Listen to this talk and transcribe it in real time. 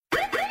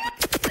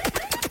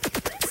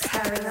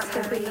Stirring up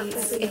the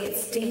beats,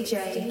 it's DJ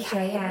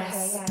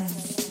KS.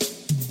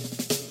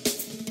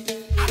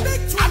 I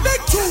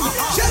beg to,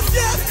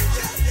 yes.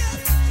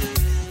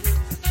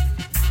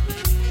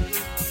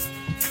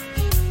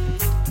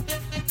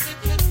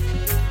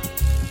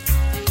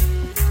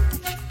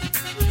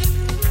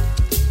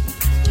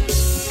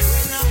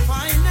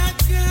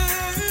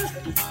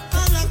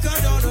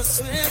 I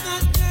swear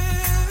that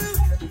girl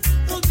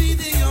will be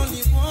the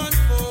only one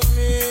for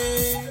me,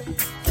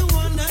 the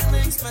one that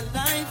makes my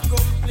life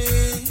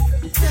complete.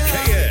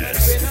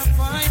 Yes. When I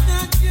find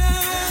that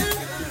girl,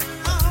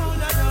 I hold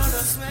her down.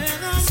 I swear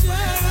that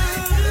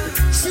girl,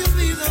 she'll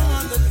be the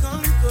one that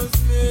conquers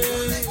me.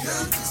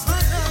 My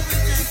love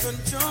will take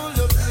control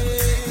of me.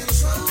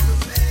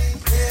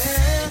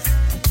 Yeah.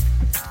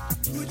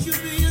 Would you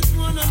be just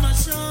one of my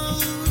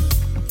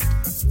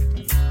shows?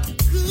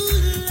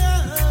 Good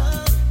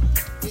love.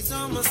 It's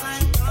almost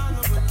like God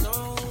of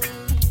alone.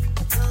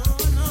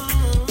 No.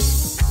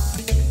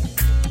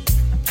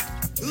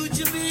 Would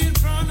you be in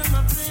front of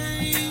my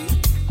face?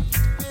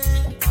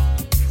 Yeah.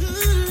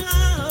 Good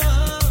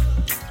love.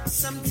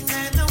 Something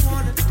that I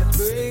wanted to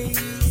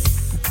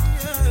embrace.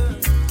 Yeah.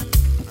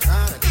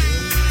 Out of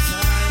things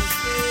I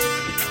say,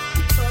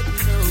 but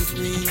knows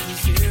me to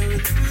share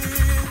it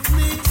with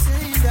me.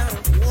 Say that I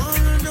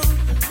wanna know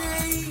the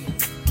name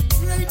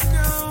right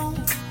now.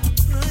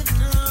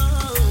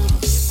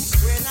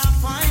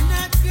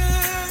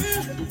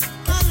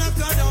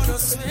 I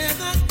swear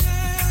that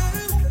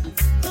girl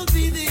will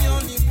be the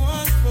only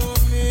one for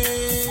me,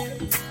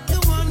 the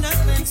one that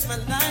makes my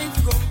life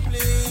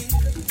complete.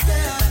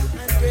 Yeah,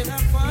 and when I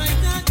find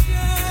that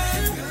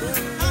girl,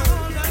 I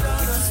hold her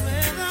down. I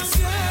swear that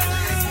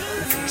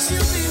girl,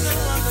 she'll be the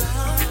one that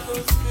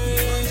conquers me.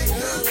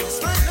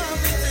 My love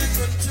will take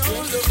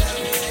control of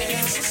me.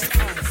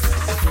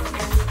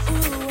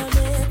 Ooh, I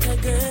met a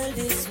girl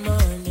this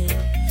morning.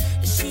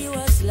 She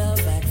was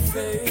love at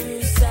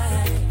first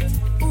sight.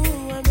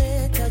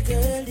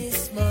 Girl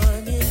this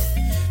morning,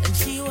 and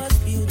she was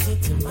beauty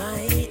to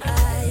my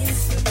eyes.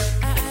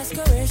 I asked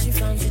her where she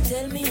from, she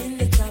tell me in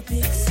the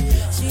tropics.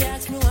 She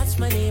asked me what's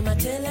my name, I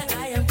tell her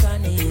I am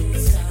Connie.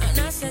 And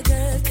I said,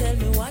 girl, tell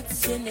me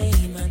what's your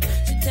name, and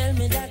she tell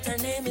me that her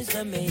name is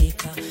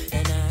Jamaica.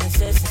 And I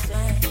said,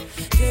 smile,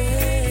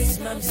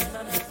 girl,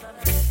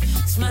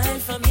 smile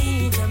for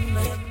me,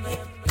 Jamaica.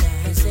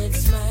 And I said,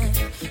 smile,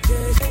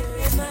 girl,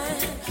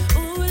 smile,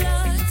 ooh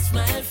Lord,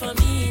 smile for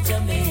me,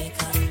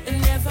 Jamaica.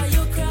 And never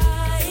you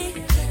cry,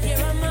 here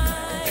am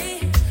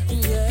I,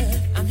 yeah,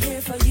 I'm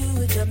here for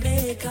you,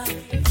 Jamaica.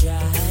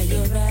 Dry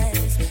your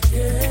eyes,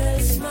 girl,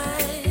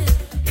 smile,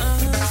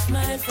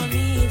 smile for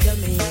me,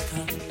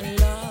 Jamaica.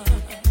 Lord,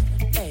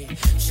 hey,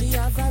 she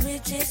have a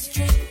rich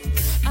history,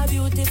 a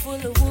beautiful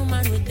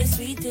woman with the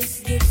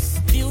sweetest gifts,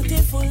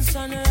 beautiful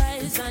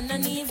sunrise and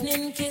an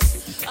evening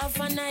kiss of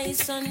a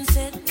nice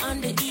sunset on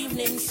the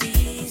evening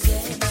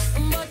season.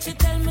 But she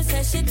tell me,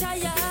 say she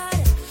tired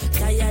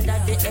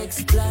of the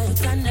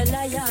exploit and the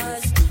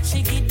liars.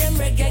 She give them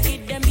reggae,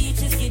 give them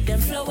beaches, give them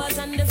flowers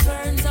and the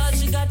ferns. All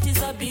she got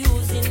is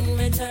abuse in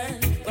return.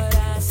 But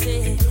I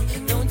say,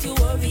 don't you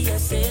worry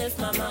yourself,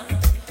 mama.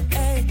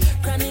 Hey,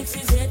 Chronixx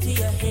is here to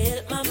your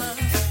help, mama.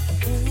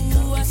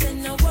 Ooh, I said,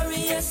 no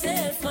worry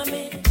yourself,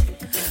 mommy.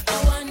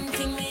 One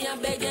thing me, I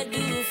beg you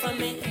do for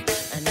me.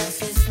 And I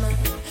say, smile,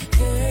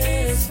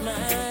 girl,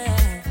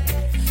 smile.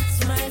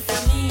 Smile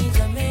for me,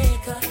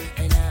 Jamaica.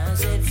 And I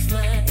said,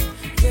 smile,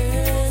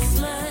 girl,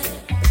 smile.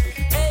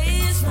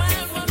 Hey,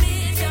 smile for me,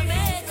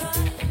 Jamaica.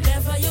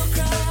 Never you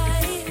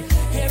cry.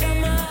 Here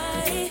am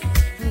I,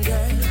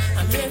 girl.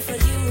 I'm here for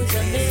you,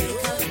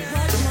 Jamaica.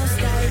 What must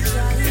I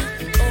try?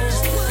 Oh,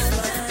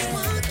 my.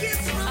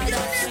 I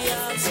love she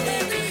asked me.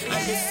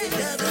 And this is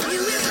the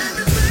you is like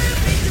the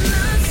perfect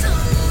love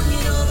song. You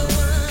know the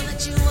one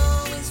that you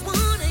always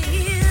wanna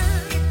hear.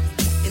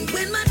 And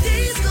when my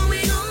day's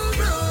going all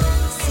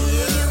wrong,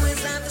 seeing you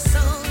is like the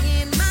song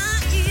in my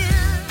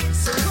ear.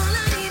 So all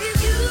I need is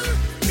you,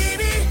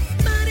 baby.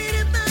 Body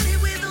to body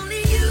with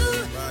only you,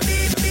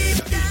 baby.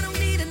 I don't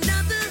need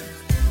another.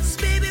 'Cause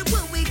baby,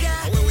 what we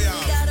got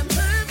a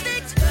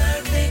perfect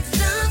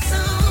love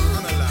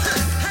song.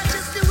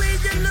 Just the way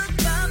you look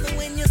by me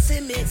when you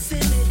see me,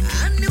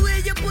 and the way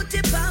you put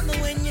it by me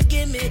when you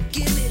give me.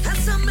 I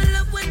saw me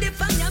love when the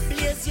fire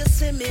blaze, you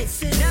see me.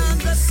 Now I'm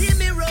gonna see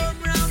me roam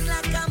round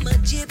like I'm a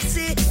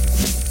gypsy.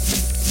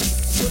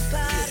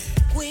 Part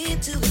queen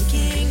to a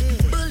king,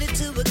 bullet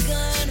to a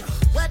gun.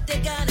 What they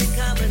got in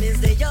common is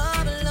they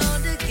all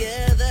belong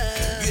together.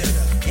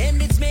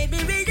 And it's made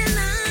me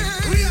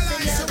realize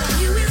that loving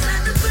you is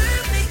like the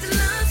perfect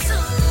love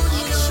song.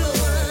 You know the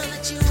one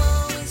that you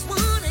always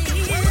wanna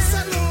hear.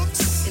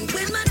 And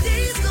when my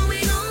day's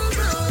going all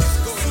wrong,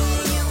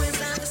 seeing you is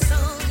like a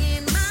song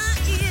in my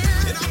ear.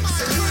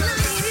 So all I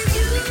need is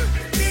you,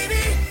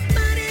 baby.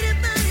 Body to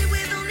body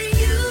with only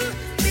you.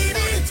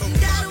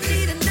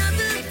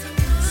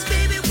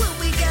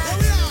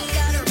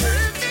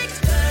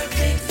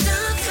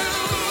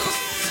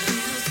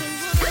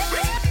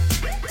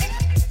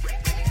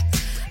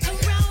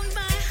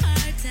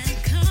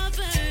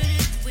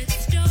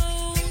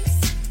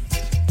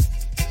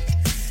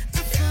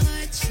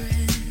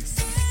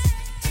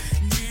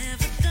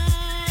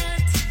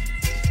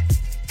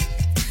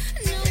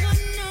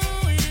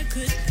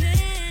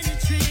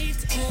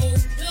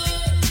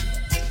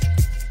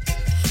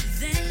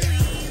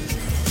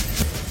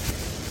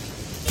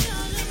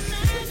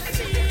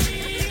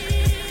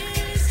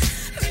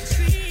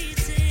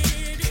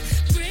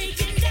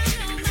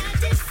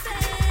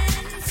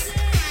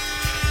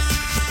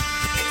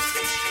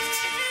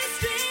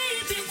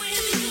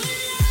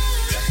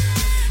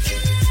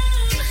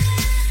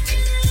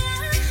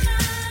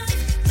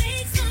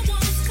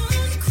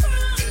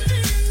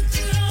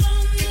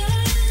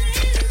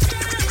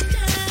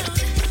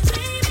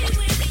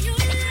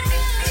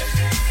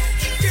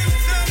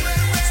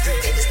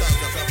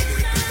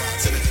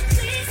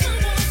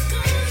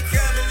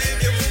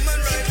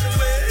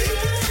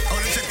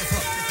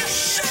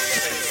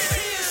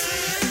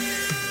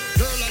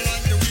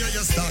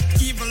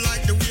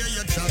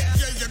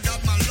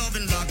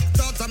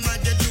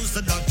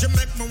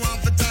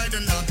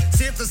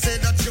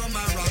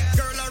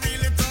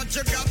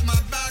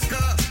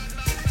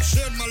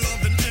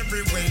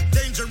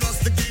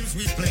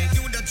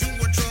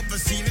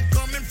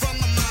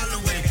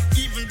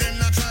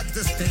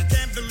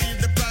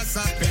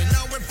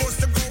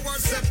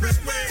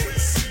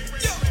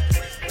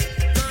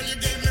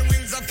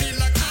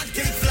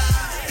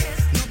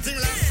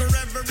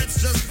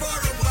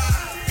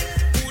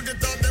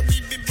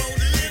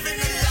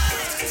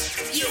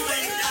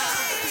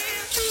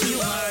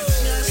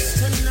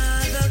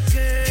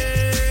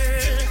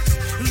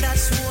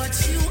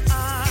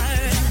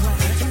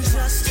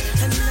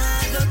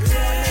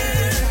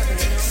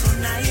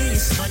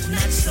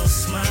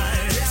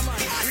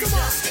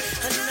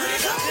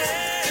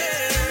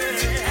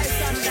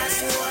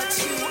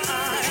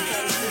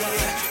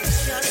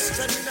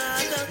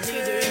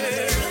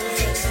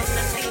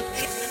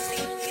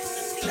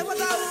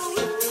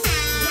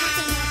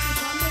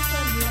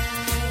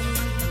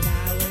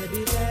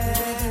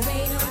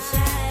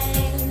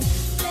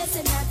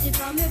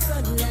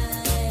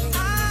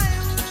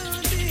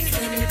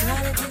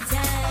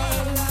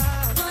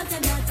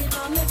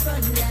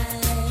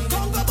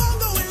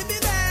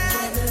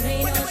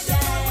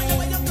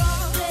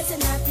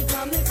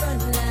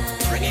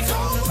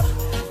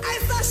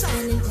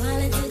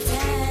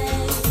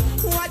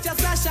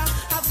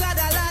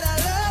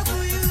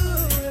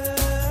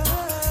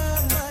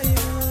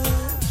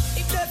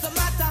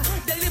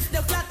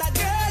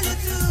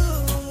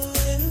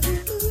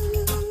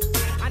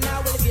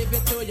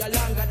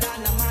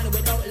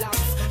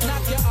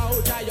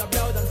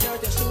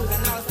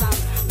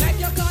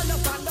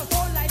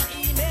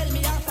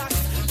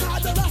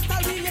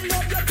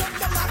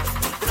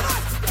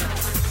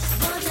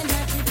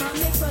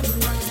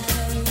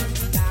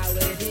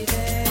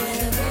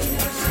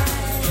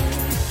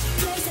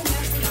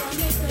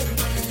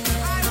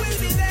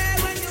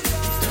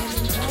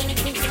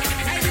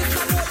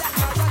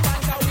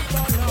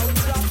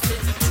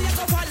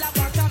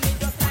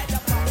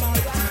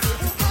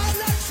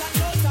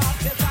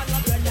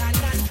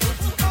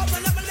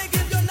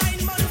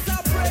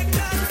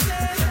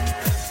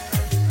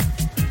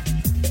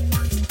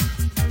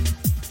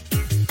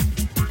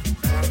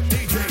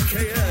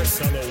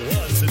 on the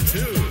ones and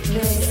twos.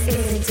 This is a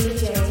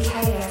DJ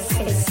KS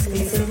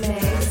exclusive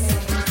mix.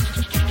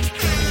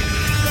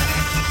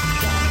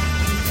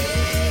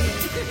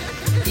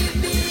 Give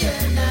me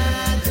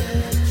another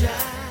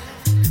try.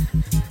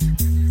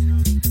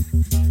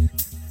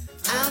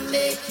 I'll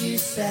make you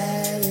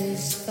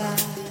satisfied.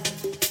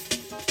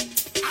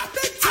 I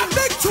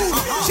beg to,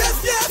 yes,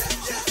 yes.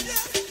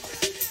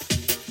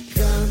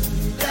 Come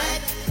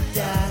back,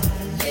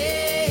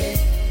 darling.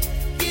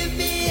 Give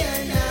me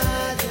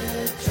another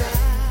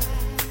try.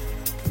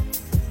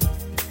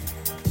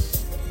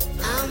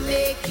 I'll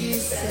make you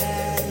satisfied.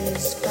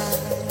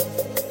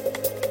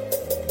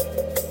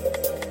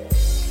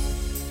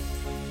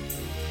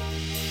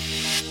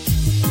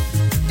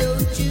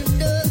 Don't you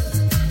know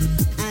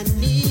I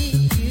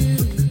need you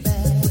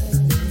back?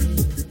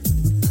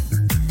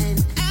 And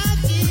I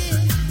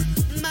give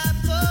my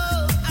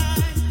full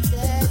heart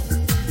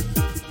gladly.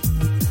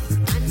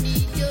 I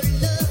need your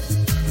love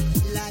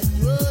like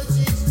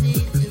roses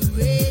need the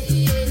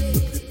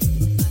rain.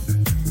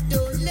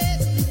 Don't let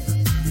me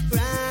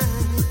cry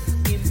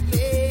in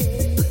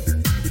pain.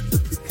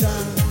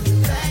 Come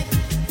back,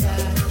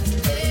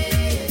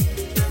 darling.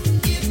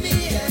 Give me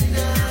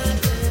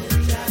another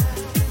try.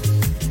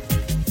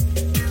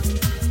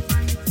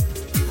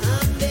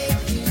 I'll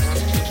make you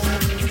satisfied.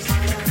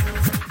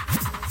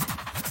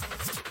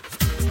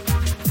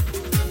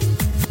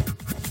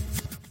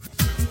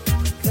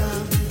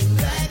 Come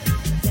back,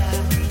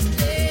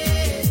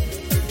 darling.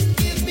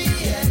 Give me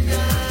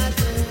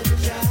another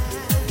try.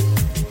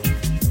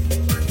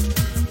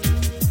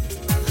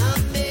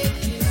 I'll make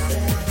you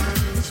satisfied.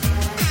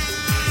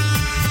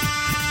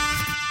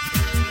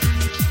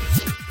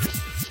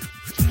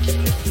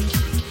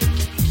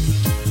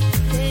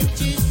 Can't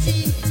you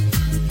see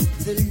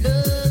the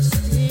love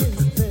still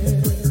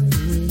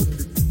burning?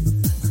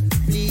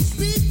 Please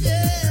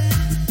return,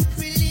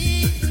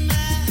 release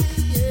my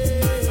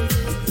yearning.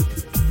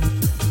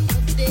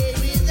 A day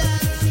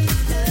without you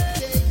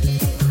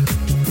again,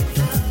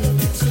 I'll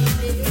never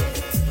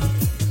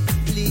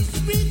please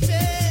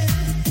return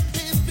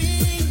and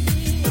bring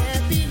me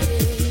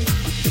happiness.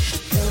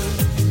 Come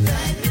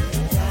back,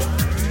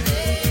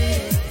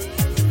 darling.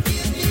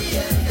 Give me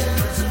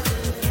another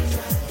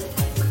try.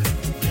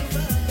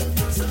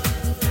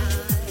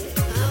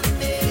 I'll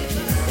make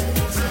you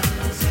satisfied.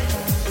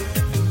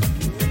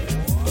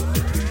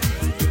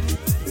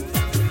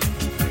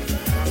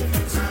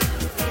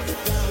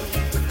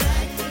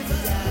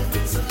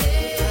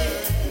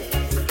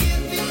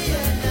 Give me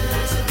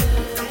another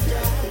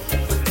try.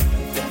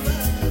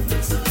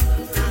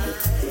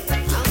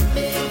 I'll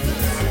make you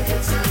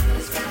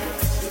satisfied.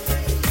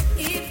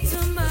 If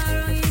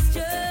tomorrow is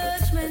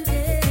Judgment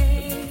Day,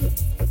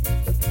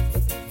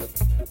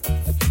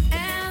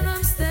 and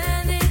I'm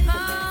standing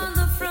on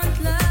the front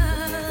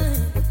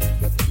line,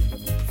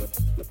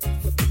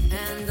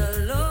 and the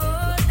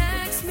Lord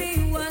asks me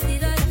what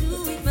did I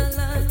do with my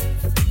life,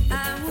 I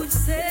would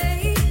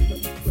say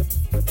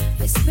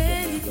I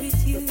spent it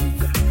with you.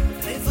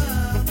 Live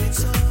up,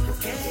 it's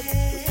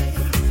okay.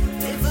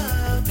 Live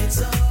up,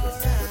 it's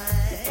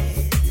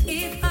alright.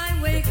 If I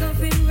wake up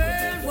in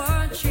World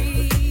War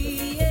III,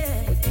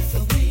 yeah. If I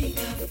wake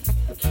up,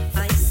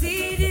 I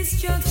see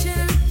destruction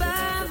and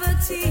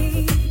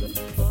poverty.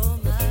 Oh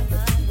my.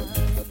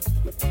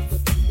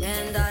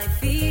 And I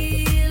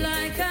feel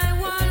like I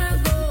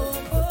wanna go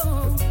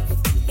home.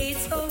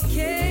 It's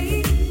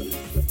okay.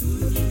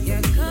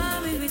 You're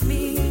coming with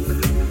me.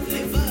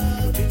 Live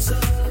up, it's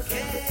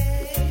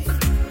okay.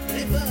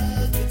 Live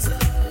up, it's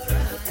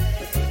alright.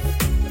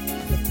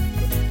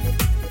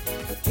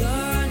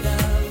 Your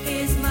love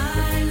is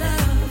my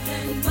love,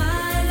 and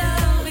my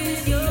love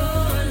is your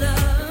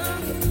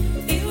love.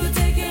 It will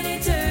take an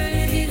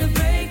eternity to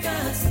break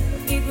us.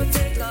 It will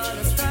take all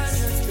the stars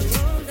to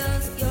hold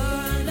us.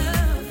 Your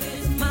love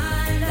is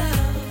my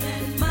love,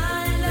 and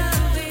my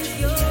love is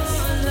your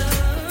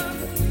love.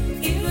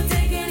 It will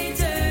take an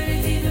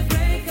eternity to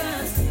break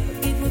us.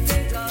 It will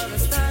take all the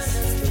stars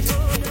to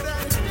hold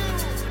us.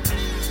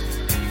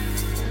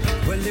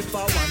 Well, if I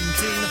one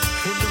thing,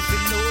 who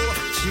don't know,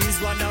 she's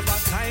one of a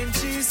kind,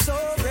 she's so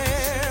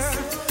rare.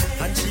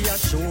 And she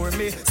assure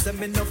me, say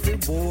me no fi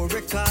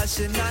worry, cause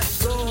she not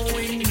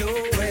going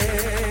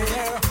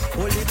nowhere.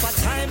 Well, if a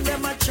time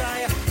them a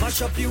try,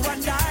 mash up you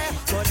and I,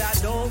 but I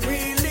don't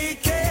really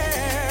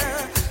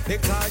care.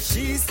 Because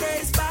she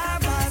stays by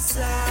my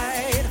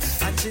side,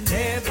 and she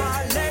never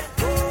let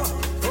go.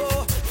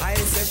 Oh, I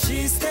said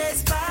she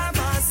stays by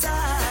my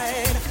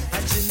side,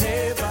 and she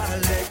never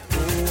let go.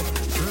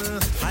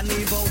 And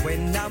even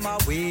when I'm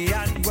away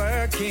and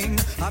working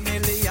a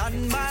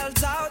million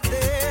miles out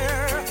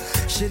there,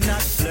 she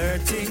not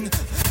flirting.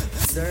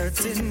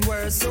 Certain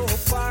words so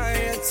far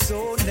yet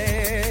so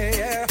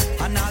near.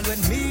 And all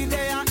when me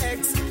they are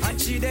ex and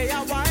she they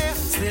are Y,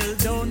 still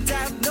don't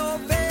have no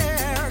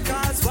fear.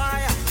 Cause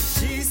why?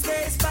 She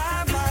stays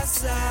by my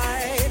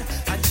side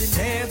and she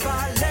never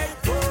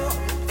let go.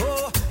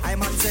 Oh, I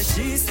man say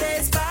she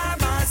stays by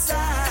my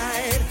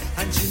side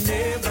and she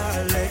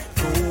never let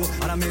go.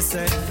 And I may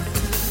say,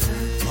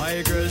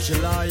 my girl, she she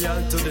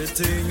loyal to the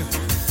thing.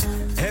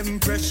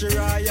 Empress, she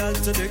royal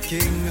to the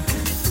king.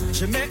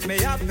 She make me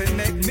happy,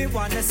 make me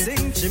wanna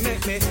sing. She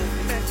make me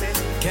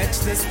catch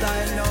the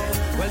style now.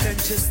 Well then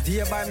she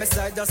stay by my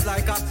side just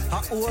like a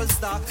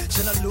holster.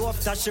 She no low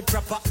after, she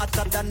proper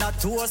hotter than a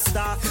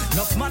toaster.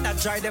 Enough man a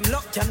try them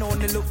luck, can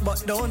only look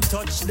but don't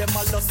touch them.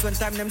 I lost when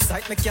time them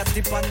sight me cat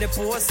tip on the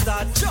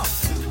poster. Jump,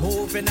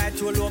 moving night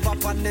roll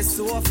over on the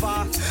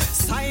sofa.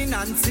 Sign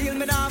and seal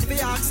me down for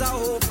ask her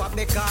over.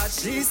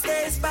 Because she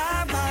stays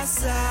by my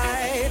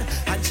side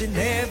and she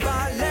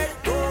never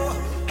let go.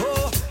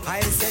 I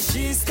say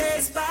she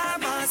stays by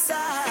my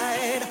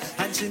side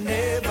and she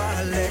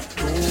never let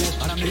go.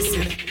 And I'm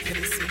missing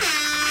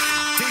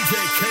DJ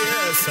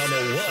KS on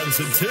the ones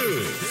and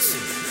twos.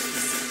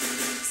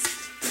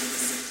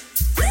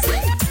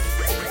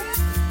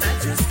 I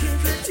just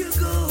can't let you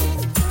go.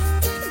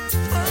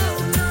 Oh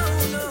no,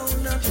 no,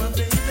 not my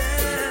baby.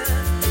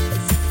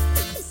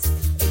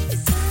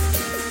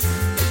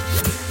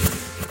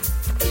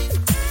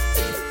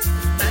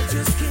 I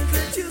just can't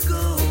let you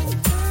go.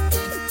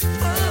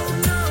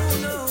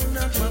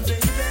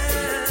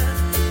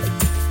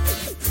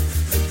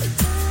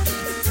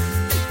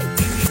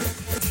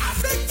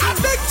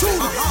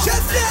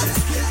 Just yes.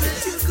 Let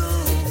you go.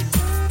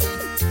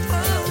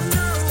 Oh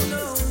no,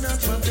 no, not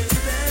my baby.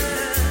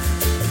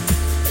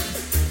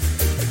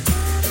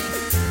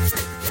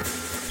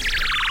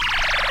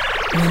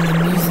 When the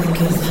music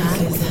is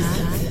hot,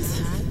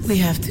 we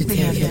have to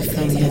take it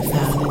from the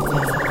top.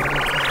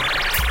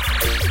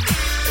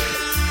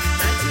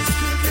 I just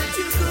can't let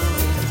you go.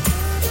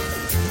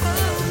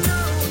 Oh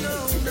no, no,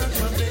 not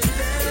my baby.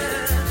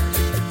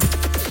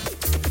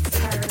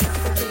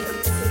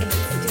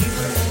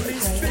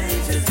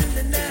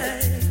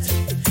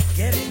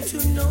 To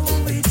know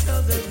each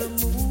other, the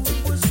mood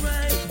was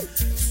right.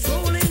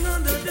 Strolling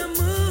under the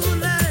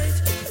moonlight,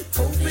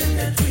 hoping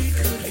that we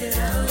could get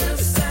out of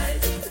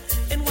sight.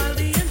 And while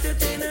the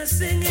entertainer's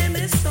singing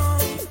his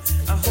song,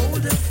 I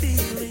hold a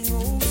feeling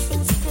oh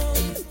so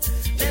strong.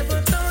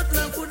 Never thought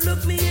love would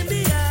look me in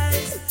the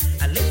eyes.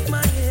 I lift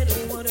my head,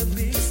 oh what a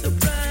big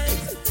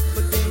surprise.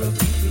 But there are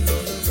people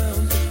all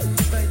around who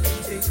try to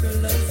take her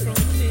love from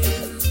me.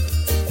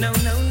 Now,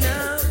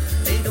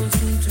 they don't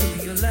seem to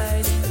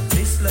realize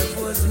this love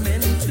was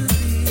meant to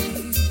be.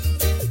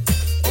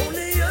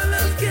 Only your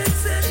love can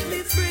set me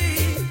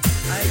free.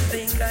 I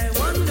think I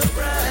won the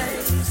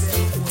prize.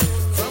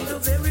 From the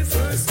very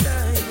first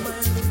time I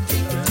looked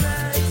in your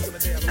eyes,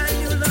 I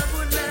knew love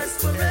would last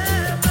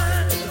forever.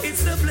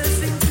 It's a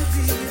blessing to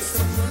be with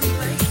someone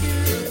like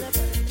you.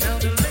 Now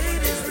the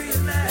ladies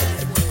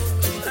realize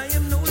I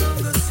am no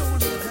longer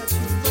sold out at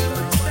you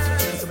by my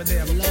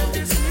side.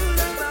 This new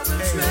love I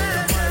will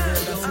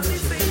treasure. I'll be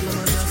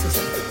faithful.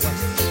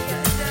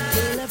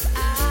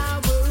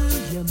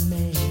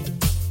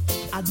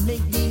 I'd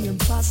make the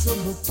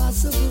impossible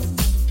possible.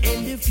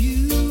 And if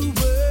you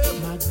were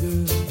my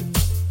girl,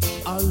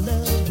 our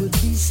love would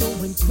be so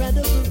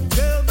incredible.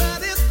 Girl,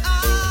 but if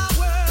I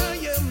were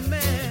your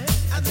man,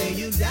 I'd lay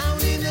you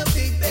down in a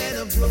big bed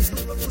of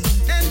roses.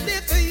 And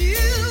if you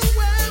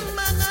were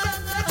my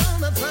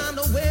girl, I'd find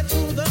a way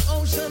through the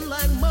ocean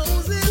like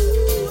Moses.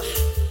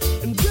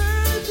 And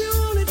girl, if you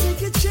only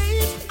take a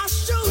chance, I'll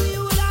show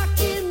you what I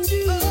can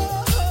do.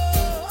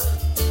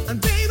 And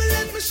baby,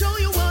 let me show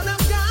you what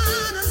I've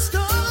got in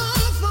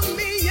store for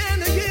me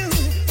and you.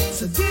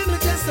 So give me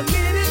just a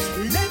minute,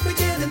 let me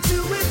get into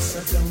it. So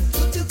don't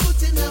put your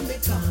foot in my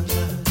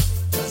corner,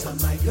 'cause I'm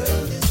my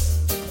girl this,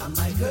 I'm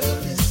my girl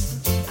this.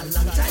 A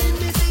long time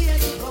me see you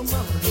come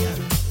on here,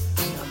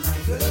 and I'm my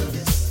girl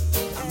this,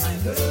 I'm my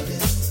girl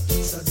this.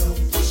 So don't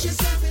push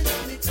yourself in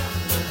my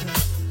corner,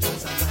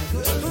 'cause I'm my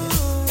girl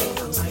this,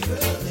 I'm my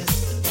girl this.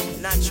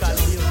 Natural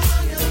beauty.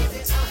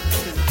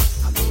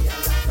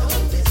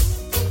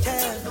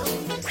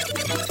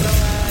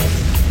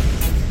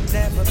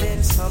 Never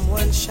been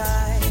someone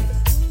shy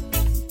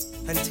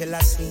until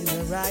I seen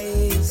your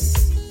eyes.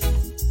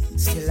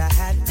 Still I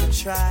had to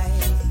try,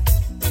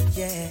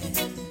 yeah.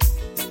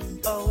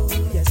 Oh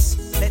yes,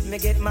 let me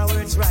get my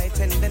words right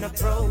and then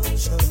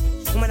approach you.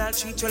 Woman, I'll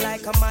treat you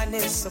like a man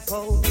is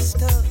supposed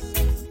to.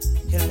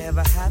 You'll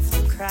never have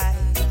to cry,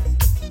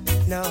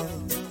 no.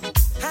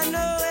 I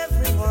know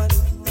everyone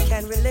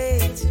can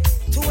relate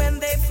to when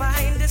they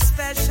find a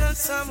special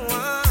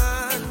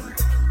someone.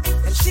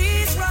 And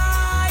she's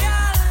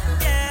royal,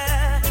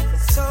 yeah,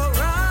 so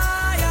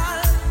royal.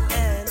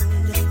 And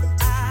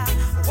I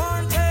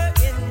want her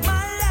in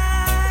my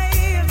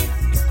life.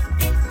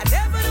 I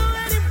never knew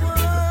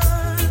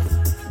anyone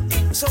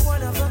so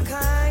one of a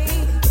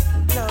kind,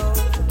 no.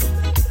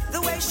 The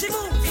way she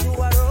moves to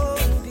her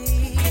own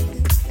beat,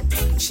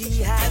 she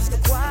has the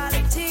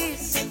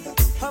qualities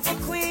of a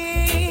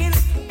queen.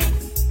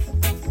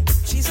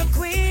 She's a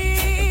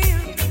queen.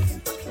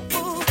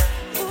 Ooh,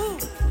 ooh,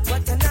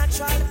 what a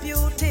natural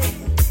beauty.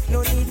 No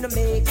need no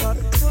makeup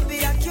to be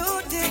a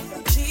cutie.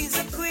 She's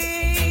a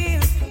queen.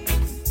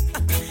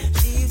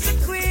 She's a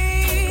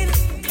queen.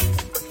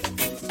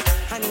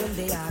 And when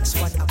they ask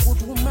what a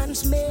good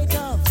woman's made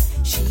of,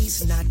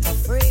 she's not a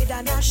afraid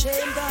and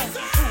ashamed of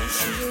who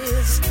she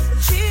is.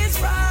 She's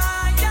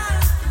royal,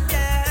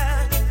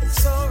 yeah,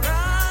 so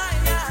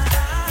royal,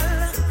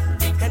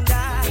 and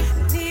I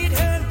need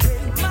her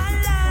in my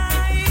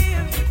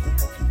life.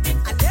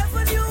 I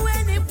never knew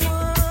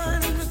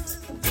anyone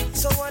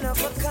so one of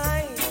a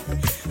kind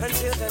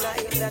until the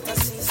night that I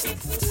see it.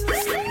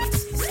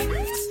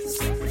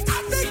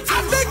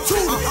 Avec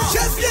tout,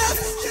 yes, yes.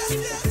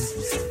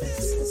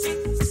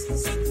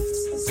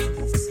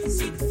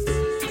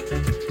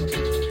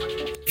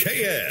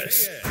 KS.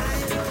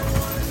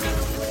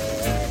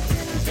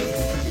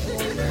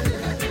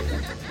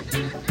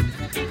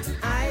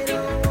 I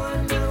don't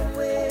wanna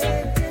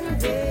wait in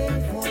vain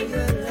for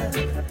your love.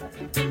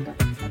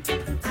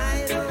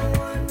 I don't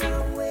wanna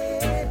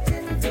wait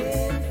in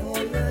vain for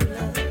your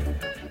love.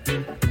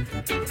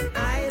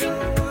 I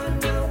don't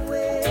wanna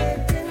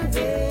wait in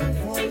vain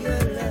for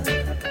your love.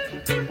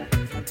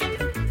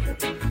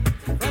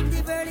 From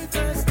the very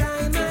first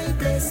time I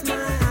placed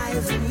my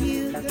eyes on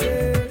you,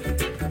 girl,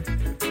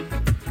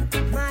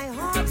 my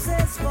heart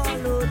says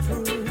follow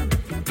through.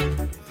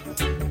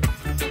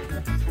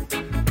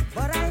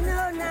 But I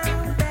know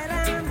now that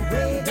I'm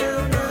way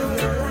down on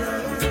your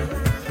line.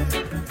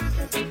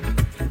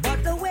 But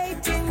the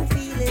waiting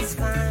feel is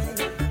fine.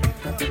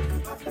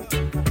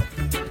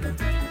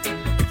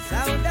 So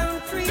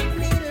don't treat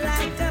me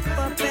like a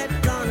puppet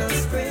on a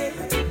string.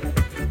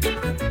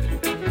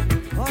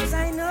 'Cause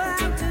I know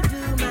how to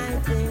do my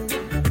thing.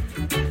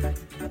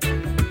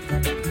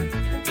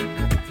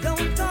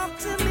 Don't talk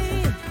to me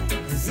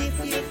as if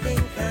you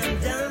think I'm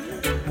dumb.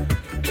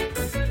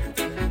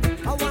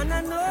 I wanna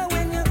know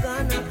when you're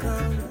gonna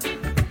come.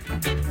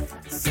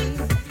 See,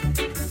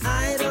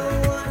 I don't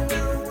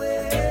wanna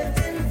wait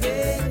in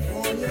vain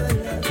for your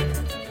love.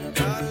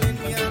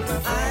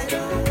 I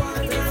don't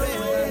wanna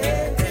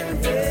wait in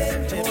vain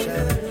for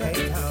your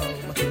love.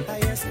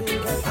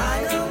 I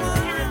don't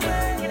wanna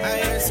wait in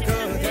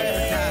vain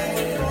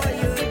for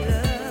your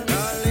love.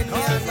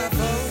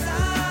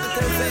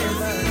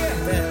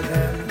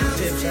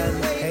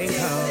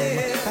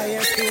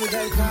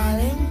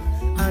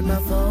 On my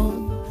phone,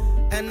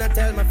 and I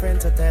tell my friend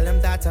to tell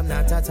him that I'm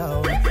not at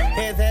home.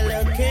 Hey, they're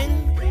looking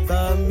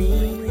for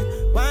me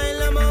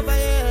while I'm over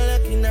here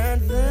looking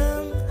at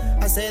them.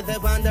 I say they're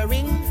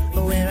wondering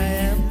where I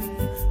am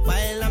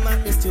while I'm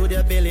at the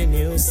studio building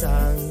new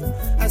song.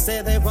 I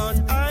say they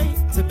want I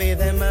to be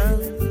their man,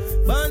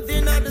 but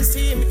they're not the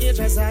same age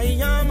as I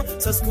am.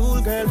 So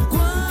schoolgirl, go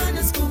on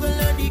to school and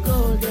learn the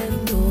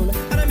golden rule.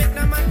 And I make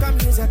the man come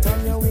use your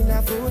tongue, you in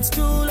a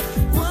footstool.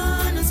 Go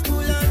on to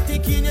school and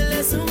take in your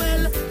lesson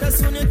well, 'cause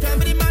soon you can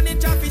be the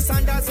manager of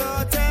Sanders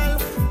Hotel.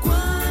 Go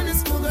on to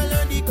school and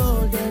learn the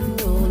golden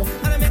rule.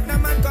 And I make the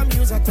man come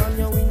use your tongue,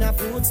 you in a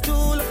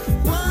footstool.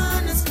 Go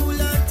on to school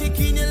and take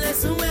in your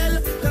lesson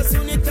well, 'cause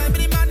soon you can be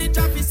the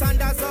manager of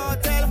Sanders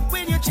Hotel.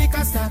 When you check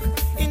a stack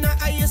in a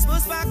highest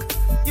bus back,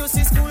 you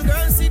see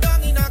schoolgirls sit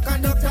down in a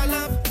conductor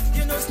lap.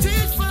 You know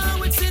straight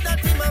forward, say that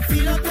him a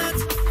feel up that.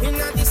 In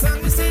the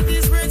song we say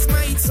these words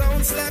might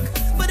sound slack,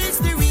 but it's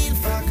the real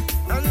fact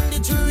and the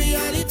true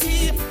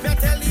reality. Me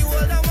tell the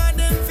older one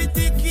them fi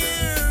take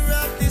care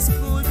of the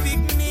school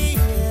picnic.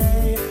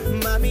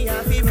 Mommy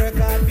happy work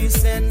hard fi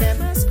send them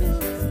to school.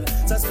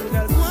 So school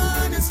girl go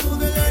on to school,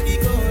 girl learn the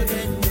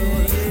golden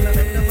rule. Now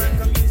let the man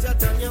come use your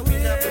tongue, you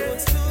win a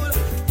footstool.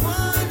 Go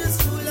on to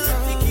school and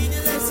take in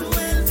your lesson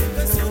well,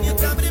 'cause soon you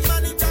can be the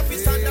manager fi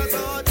Sanders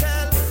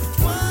Hotel.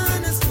 Go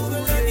on to school,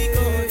 girl learn the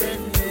golden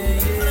rule.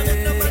 Now let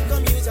the man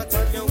come use your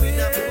tongue, you win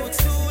a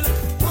footstool.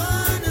 Go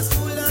on to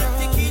school and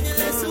take in your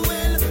lesson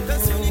well,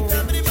 'cause soon you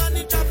can be the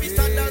manager fi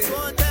Sanders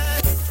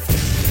Hotel.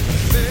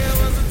 There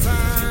was a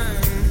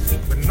time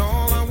when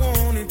all I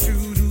wanted to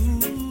do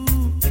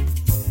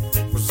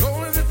was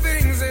only the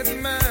things that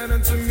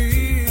mattered to me.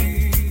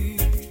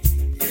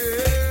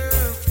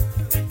 Yeah,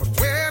 but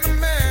when a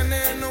man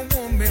and a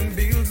woman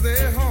builds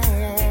their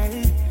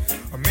home,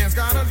 a man's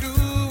gotta do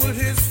what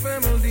his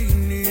family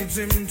needs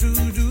him to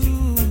do.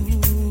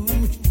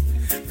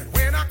 And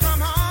when I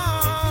come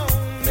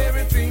home,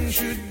 everything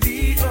should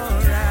be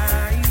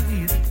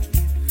alright.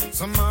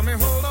 So mommy,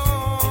 hold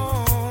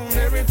on,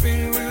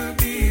 everything will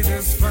be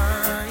just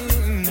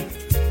fine.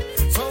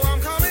 So I'm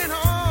coming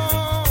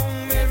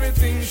home,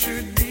 everything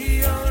should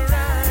be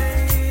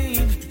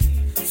alright.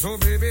 So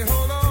baby,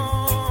 hold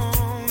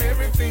on,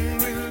 everything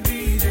will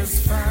be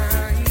just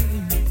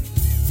fine.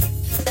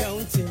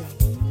 Don't you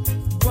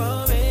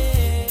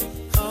worry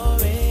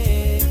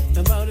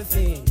about a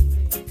thing.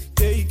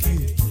 Take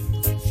it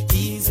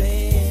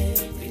easy,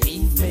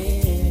 believe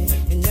me,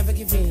 and never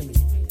give in.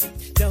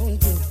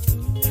 Don't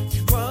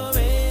you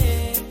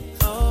worry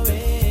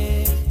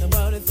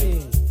about a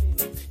thing.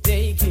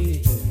 Take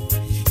it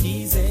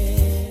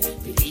easy,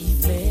 believe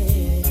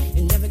me,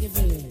 and never give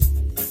in.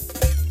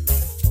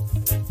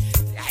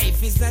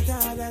 Life is not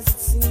hard as it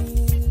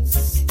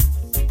seems.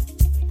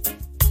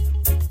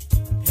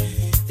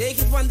 Take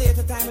it one day at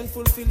a time and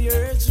fulfill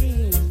your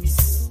dreams.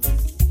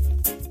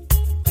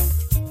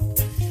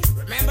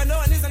 Remember, no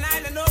one is an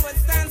island, no one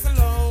stands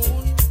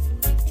alone.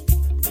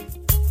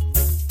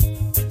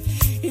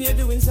 In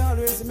your doings,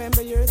 always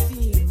remember your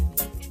theme.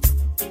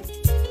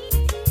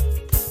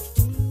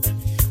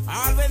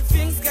 All when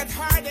things get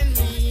hard and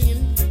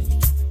mean,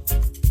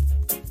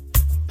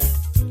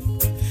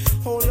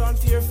 hold on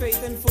to your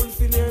faith and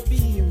fulfill your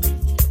beam.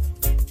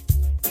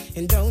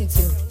 And don't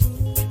you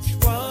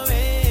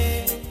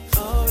worry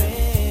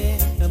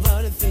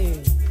about a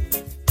thing.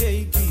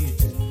 Take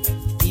it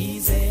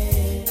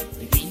easy,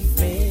 believe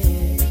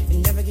me,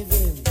 and never give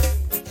in.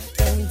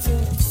 Don't you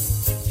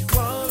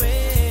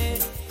worry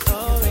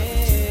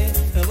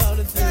about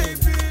a thing.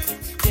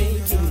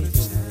 Take it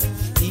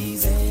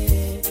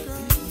easy,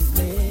 believe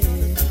me,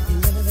 and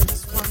never give in.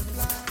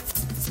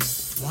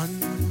 One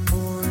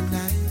more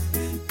night,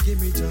 give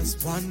me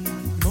just one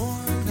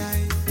more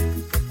night,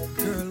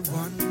 girl,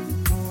 one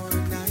more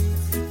night,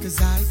 'cause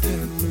I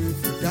can't live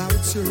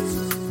without you.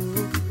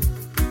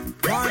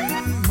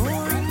 One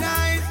more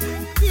night,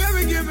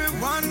 yeah, give me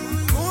one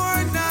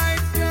more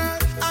night, girl,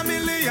 a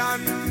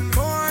million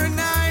more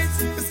nights,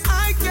 'cause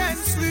I can't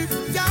sleep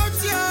without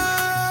you.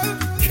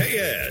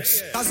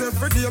 KS. As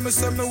every day me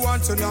say me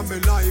want you in my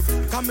life.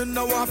 Come in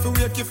now off to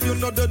wake if you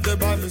know the day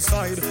by my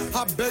side.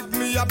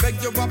 I beg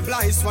you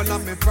apply, swallow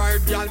me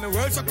pride, girl. Me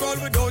world so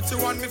cold without you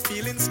and me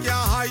feelings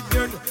can't hide.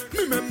 Then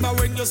remember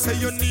when you say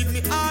you need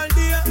me all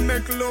day.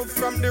 Make love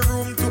from the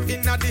room to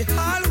inna the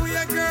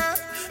hallway, girl.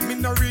 Me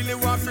no really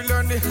want to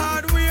learn the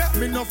hard way.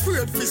 Me no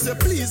afraid to say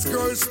please,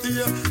 girl,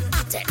 stay.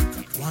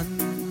 One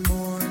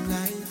more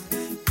night,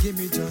 give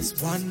me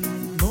just one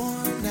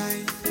more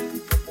night,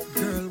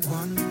 girl,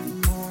 one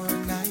more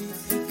night,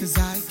 'cause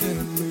I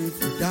can't live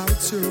without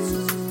you.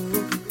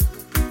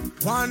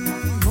 One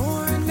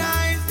more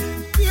night,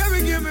 yeah,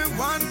 give me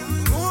one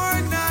more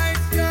night,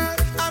 girl,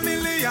 a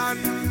million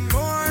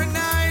more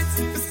nights,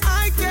 'cause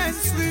I can't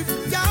sleep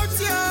without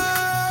you.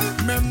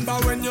 Remember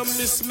when you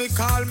miss me,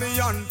 call me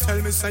and tell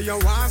me say you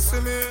want see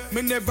me.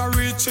 Me never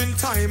reach in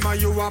time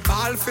and you a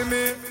ball for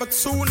me. But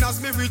soon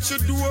as me reach your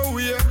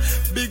doorway,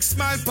 big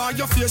smile on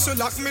your face, you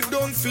lock me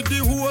down for the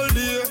whole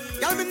day.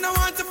 Girl, me no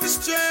want you to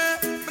stray,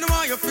 me no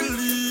want you to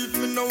leave,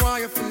 me no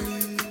want you to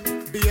leave.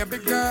 Baby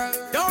girl,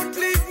 don't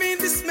leave me in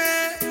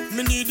dismay.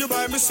 Me need you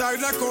by my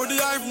side like how the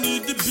hive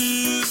need the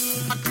bees.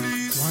 At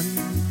least one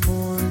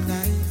more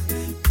night,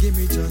 give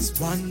me just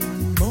one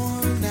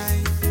more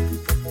night,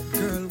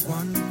 girl,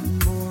 one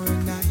more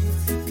night,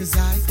 'cause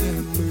I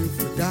can't live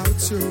without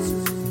you.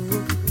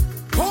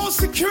 Call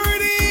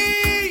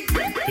security!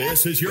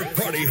 This is your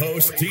party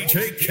host,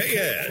 DJ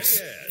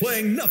KS,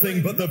 playing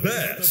nothing but the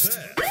best.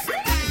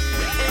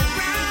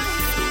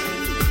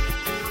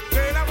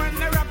 Girl, I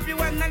wanna wrap you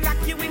and I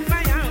lock you in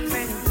my arms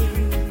and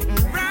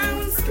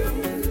brown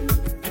skin.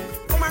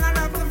 Woman, I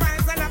love the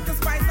vibes, I love the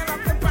spice, I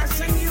love the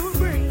passion you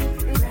bring.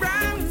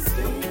 Brown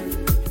skin.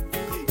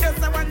 Yes,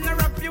 I wanna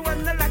wrap you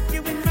and I lock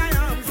you in my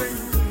arms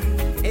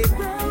and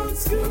brown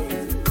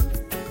skin.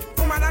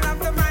 Woman, I love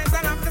the vibes,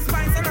 I love the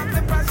spice, I love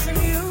the passion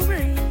you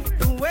bring.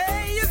 The way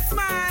you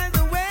smile,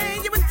 the way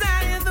you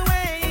attire, the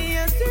way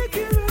you take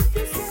care of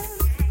yourself.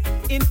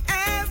 In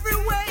every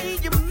way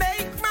you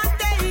make my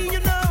day, you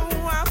know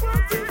I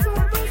want you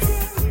for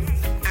myself.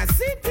 I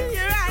see in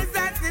your eyes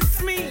that it's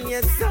me,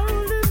 it's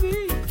only me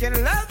can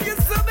love you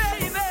so,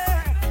 baby.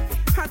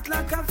 Hot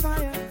like a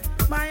fire,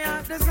 my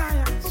heart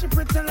desire, she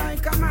pretty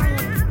like a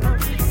Maya.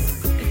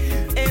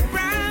 A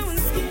brown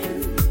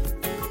skin,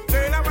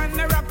 girl, I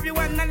wanna wrap you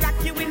and I lock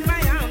you in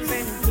my arms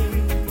and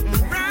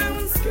brown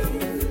skin.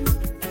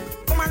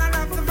 Woman, I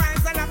love the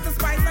vibes, I love the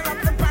spice, I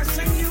love the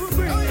passion you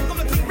bring.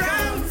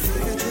 Brown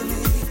skin,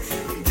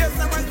 just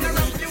I wanna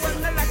wrap you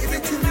and I lock you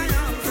in my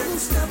arms. Don't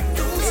stop,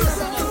 don't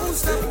stop, don't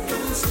stop,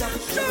 don't stop.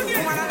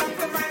 Woman, I love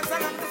the vibes, I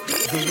love the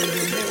The way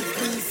you make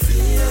me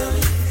feel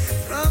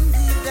from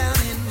deep down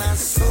in my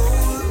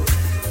soul,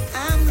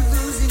 I'm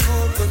losing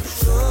all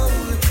control.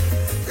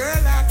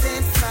 Girl, I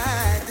can't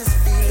fight this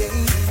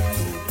feeling.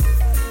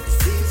 It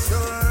feels so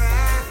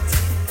right.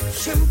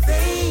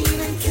 Champagne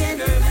and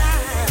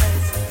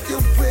candlelight, the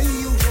way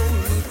you hold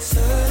me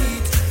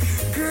tight.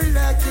 Girl,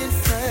 I can't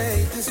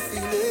fight this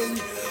feeling.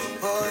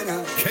 Oh no.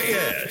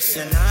 KS.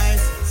 You're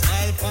nice,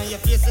 smile on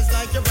your face is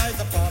like you're right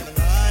upon the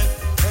night.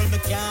 Girl, me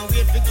can't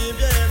wait to give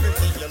you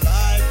everything you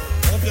like.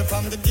 Hope you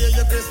from the day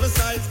your Christmas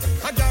sight.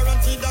 I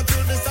guarantee that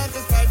you'll be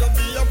satisfied. Don't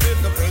be afraid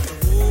to break the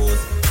rules.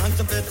 And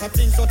to better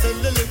things, so tell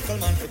the little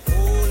man to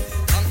cool.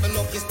 I'm the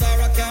lucky star,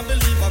 I can't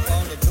believe I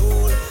found a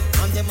jewel.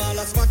 And them all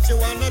ask what you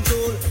wanna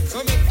do.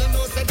 So make them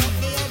know say that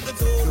they have the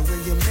tool. The way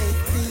you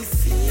make me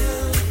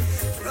feel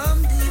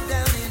from deep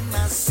down in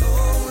my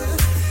soul,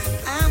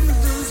 I'm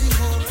losing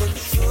all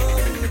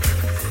control.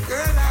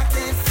 Girl, I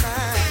can't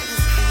fight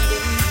this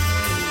feeling.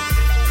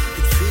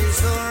 It feels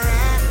so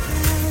right.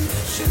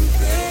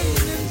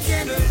 Champagne and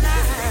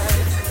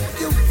candlelight,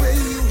 the way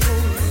you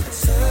hold me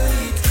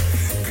tight.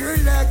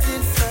 Girl, I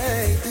can't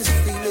fight this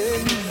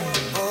feeling.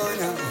 Oh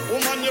no.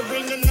 Woman, you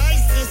bring the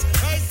nicest,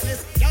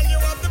 priceless. Girl, you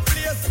have the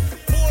place.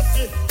 Post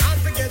it, I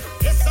forget.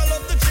 Yes, I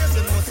love the chase.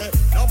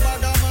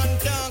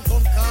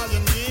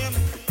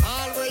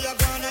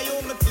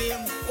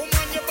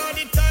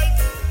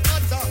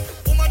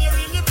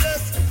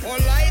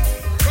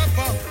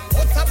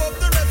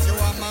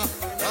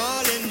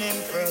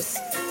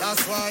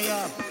 That's why,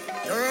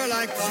 girl,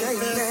 I confess.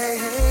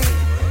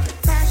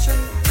 Passion,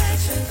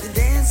 the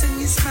dance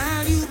and you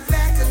smile, you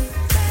beckon.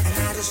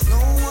 And I just know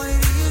what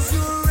it is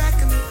you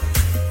reckon.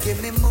 Give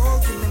me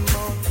more,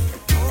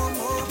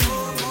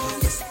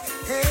 yes.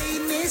 Hey,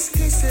 Miss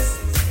Kisses,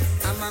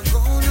 I'm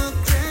gonna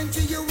grant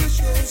you your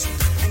wishes.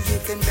 And you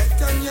can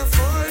bet on your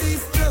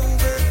 4-leaf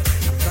clover.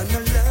 I'm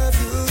gonna love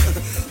you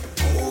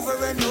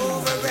over and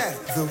over.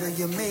 The way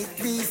you make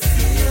me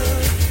feel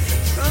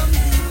from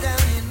deep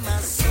down in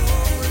my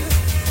soul.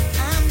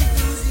 I'm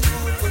losing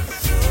all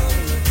control.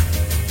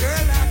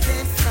 Girl, I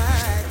can't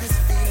fight this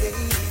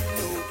feeling,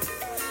 no.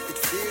 It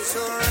feels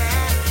so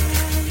right.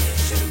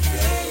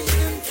 Champagne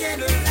and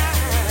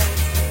candlelight.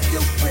 The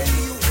way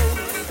you hold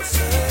me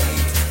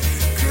tight.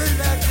 Girl,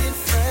 I can't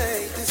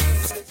fight this.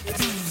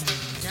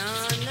 No.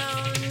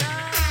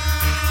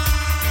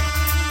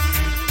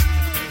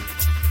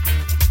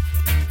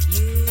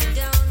 You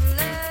don't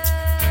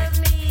love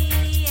me,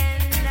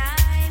 and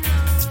I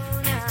know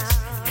now.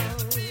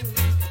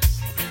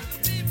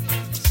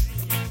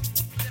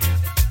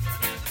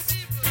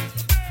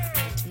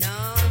 No.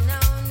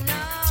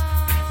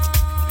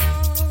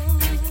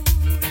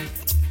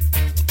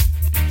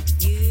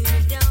 You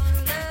don't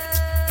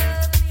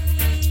love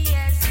me,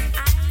 yes,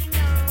 I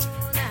know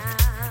now.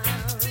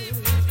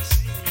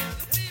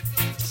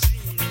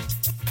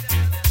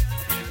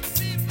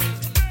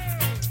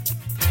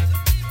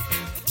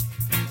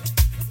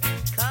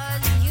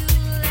 'Cause you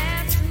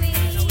left me,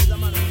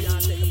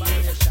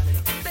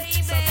 baby,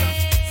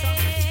 and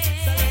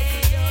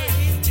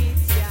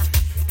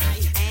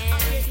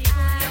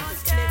I've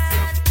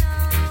got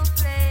no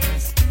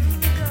place to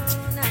go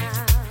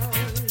now.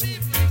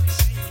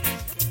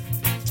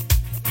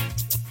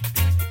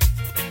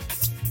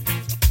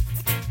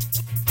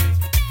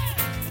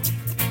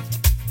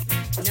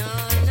 No.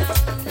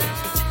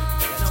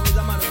 He's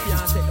a man who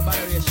can't take the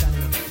moderation.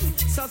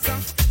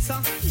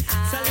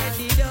 So let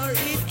the door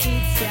it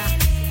hits ya.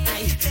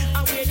 I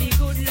wear the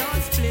good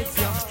Lord splits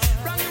ya.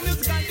 Brand new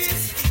music on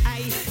this.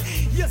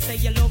 You say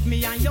you love me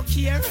and you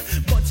care,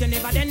 but you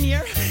never then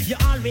near. You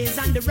always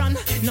on the run.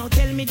 Now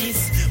tell me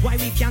this, why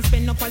we can't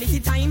spend no quality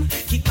time?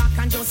 Kick back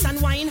and just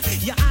unwind.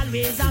 You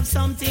always have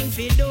something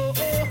to do.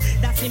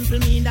 That simple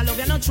mean that love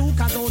you not true,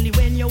 'cause only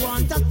when you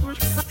want to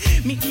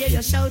me hear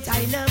you shout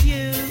I love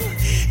you.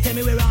 Tell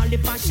me where all the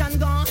passion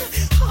gone,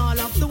 all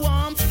of the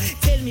warmth.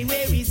 Tell me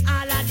where is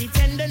all of the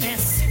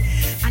tenderness.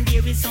 And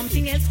there is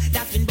something else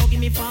that's been bugging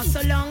me for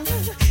so long.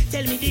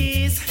 Tell me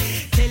this,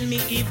 tell me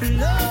if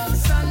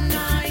love's so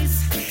nice.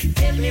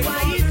 Tell me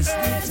why it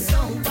hurts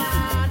so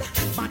bad.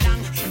 Madam,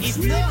 if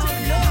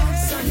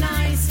love's so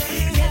nice.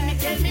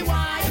 Tell me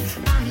why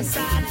I'm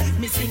sad.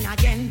 Me sing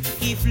again.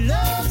 If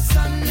love's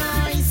so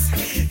nice.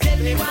 Tell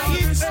me why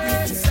it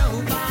hurts so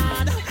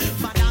bad.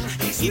 Madam,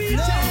 if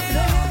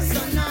love's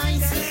so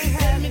nice.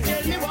 Tell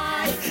me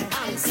why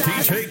I'm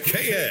sad. DJ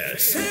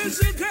KS. There's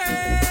a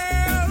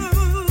girl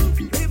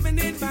living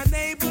in my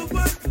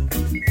neighborhood.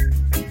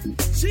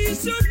 She's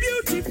so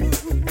beautiful.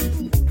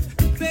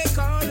 They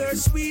call her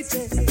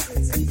sweetest.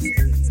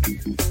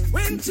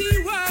 When she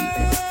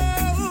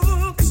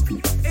walks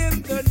in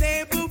the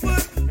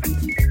neighborhood,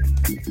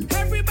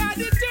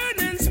 everybody turn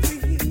and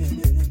scream,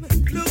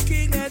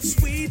 looking at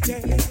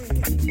Sweetie.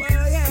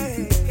 Oh yeah.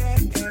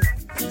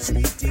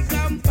 Sweetie,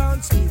 come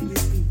bounce with me.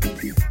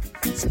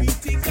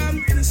 Sweetie, come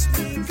kiss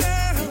me,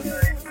 girl.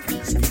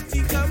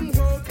 Sweetie, come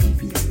hold me.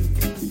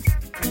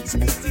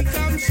 Sweetie,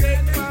 come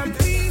shake my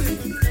feet.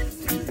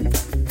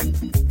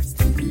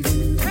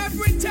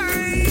 Every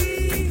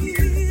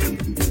time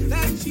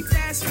that she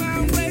passed my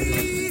way,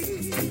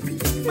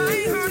 my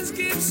heart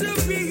skips a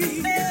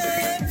beat.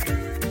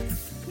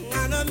 I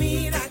know me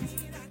that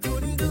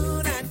couldn't do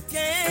that.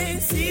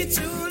 Can't see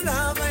true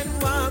love and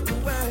walk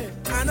away.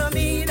 I know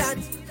me that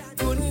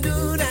couldn't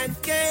do that.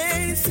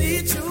 Can't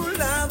see true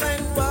love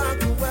and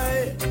walk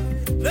away.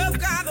 Love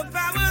got the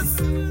powers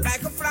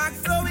like a frog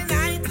flowing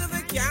into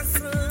the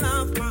castle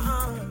of my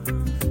heart.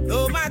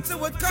 No matter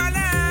what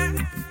color,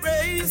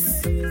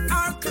 race,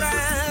 or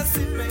class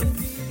it may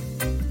be,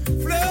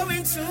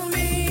 flowing to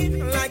me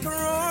like a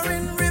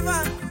roaring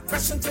river,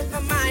 rushing to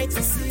the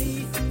mighty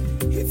sea.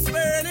 It's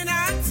burning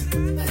hot,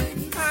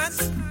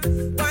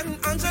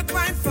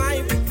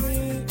 100.5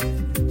 degrees.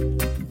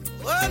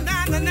 Oh na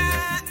na na,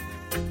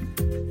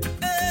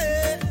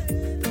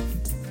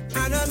 I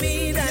know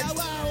me that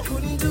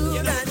couldn't do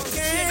that.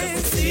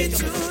 Can't see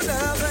true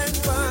love and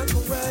walk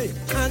away.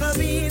 I know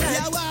me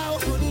that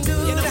couldn't do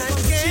that.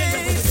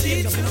 Can't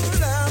see true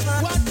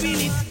love. What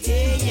will it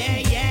take?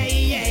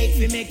 Yeah. If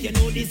we make you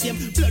know this same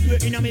blood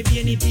working on me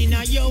vein it in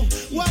a yo.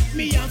 What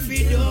me have to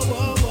do?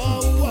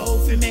 Whoa.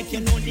 If we make you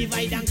know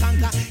divide and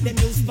conquer, them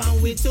you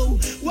span with two.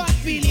 What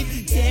will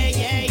it take?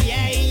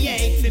 Yeah.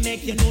 If we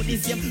make you know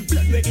this same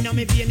blood working on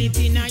me vein it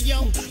in a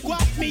yo.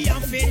 What me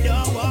have to do?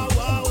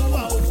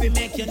 Whoa. If we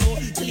make you know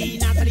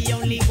clean out the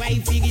only way.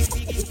 Figgy.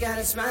 You got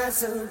a smile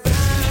so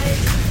bright.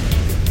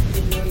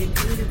 You know you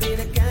could have been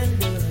a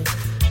candle.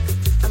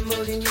 I'm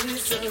holding you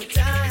so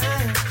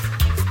tight.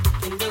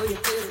 You know you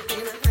could have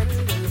been a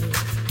handle.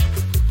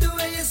 The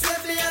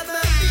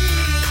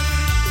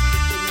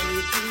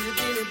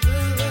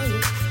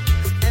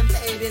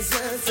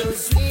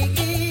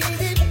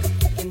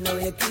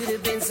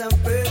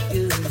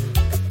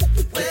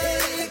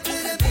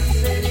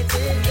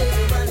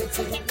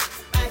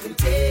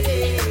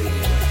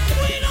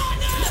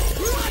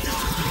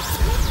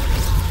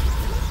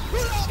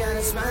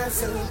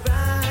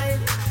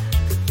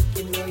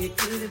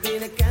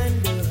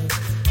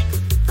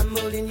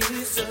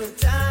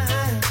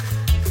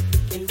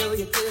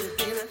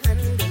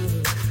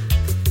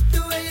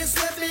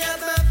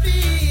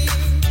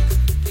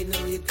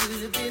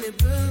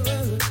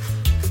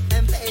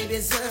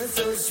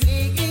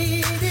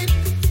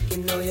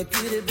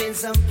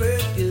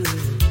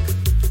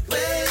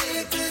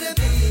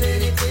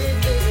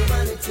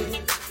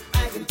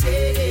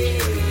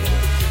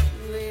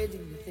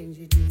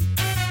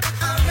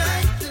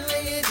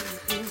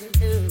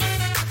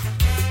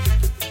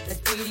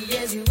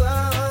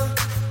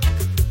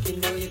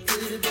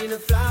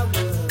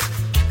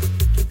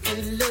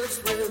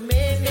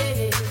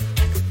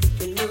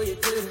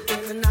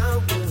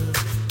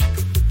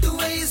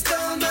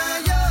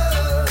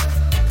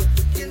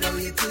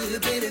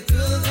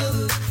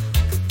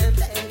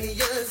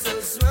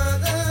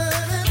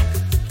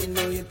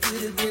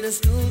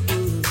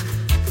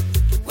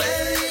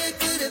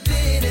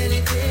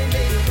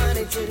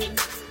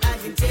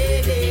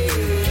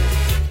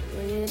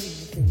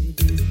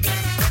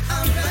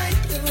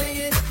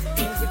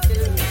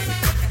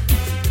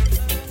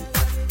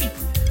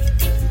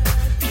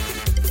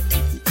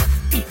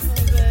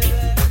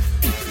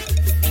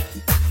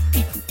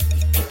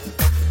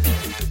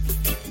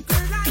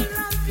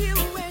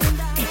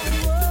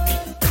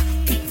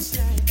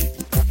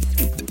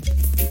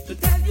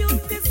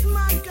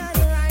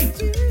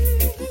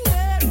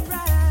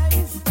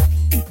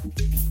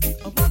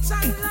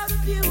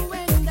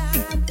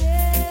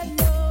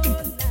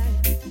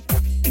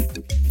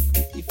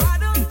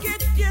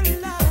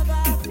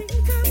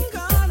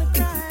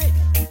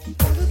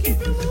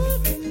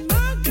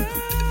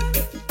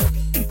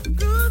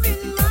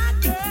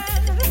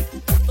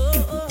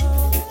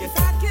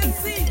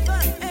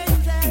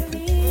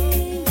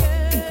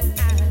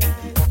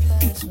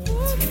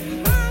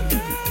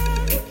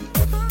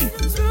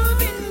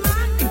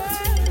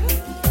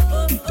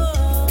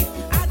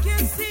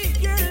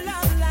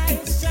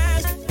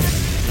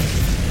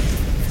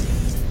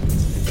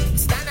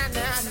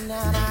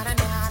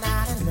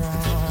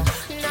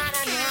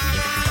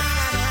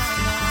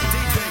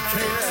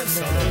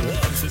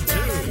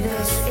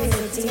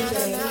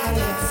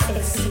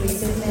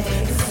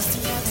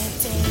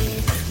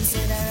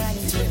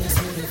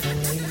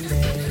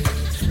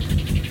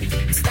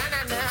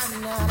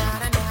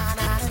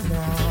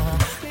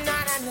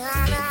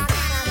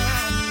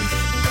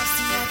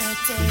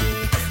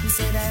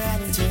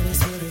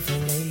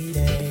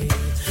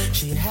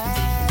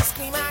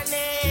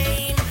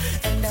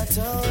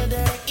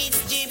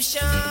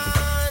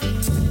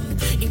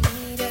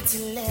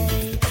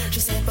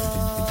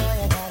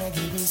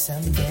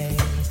something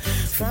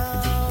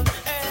from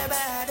her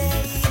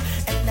body.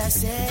 And I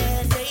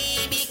said,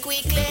 baby,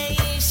 quickly.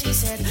 She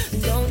said,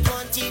 don't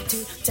want you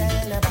to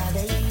tell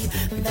nobody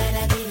that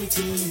I give it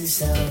to you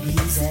so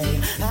easy.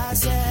 I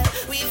said,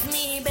 with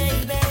me,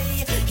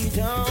 baby, you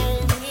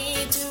don't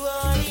need to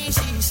worry.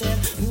 She said,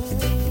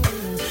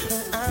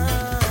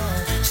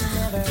 she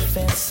never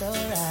felt so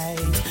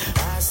right.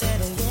 I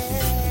said,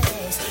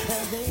 yes,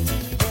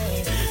 baby,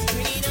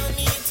 bring it on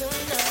me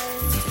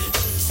tonight.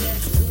 She said,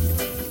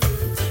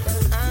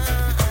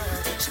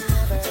 she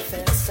never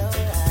felt so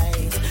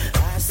right.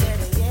 I said,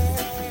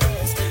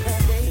 yes,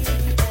 baby,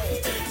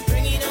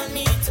 bring it on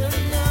me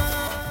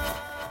tonight.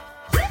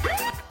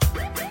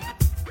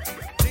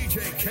 DJ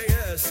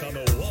KS on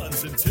the ones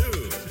and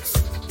twos.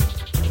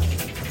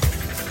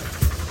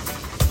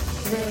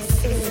 This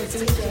is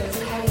DJ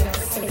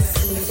KS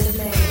exclusive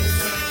mix.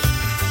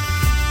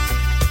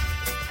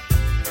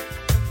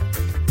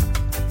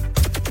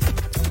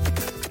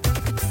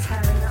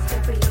 Tearing up the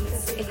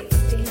beats, it's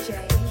DJ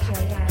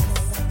KS.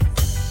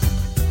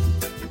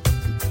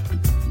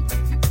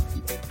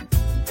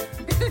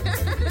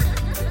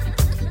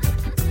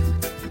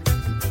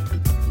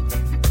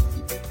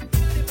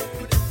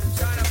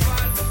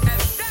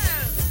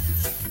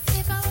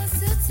 If I was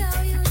to tell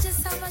you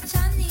just how much I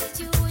need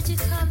you, would you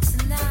come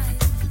tonight?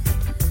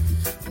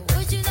 Or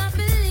would you not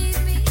believe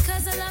me?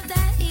 'Cause a love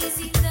that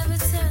easy never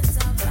turns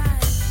out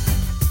right.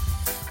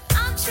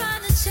 I'm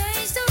trying to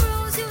change the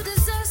rules. You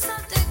deserve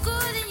something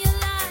good in your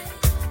life.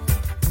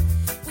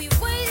 We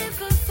waited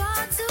for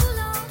far too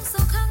long, so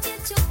come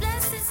get your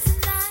blessings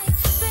tonight.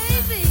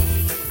 Baby,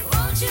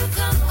 won't you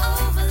come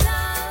over,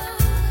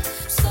 love,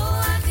 so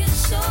I can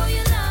show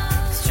you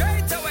love.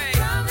 Straight away.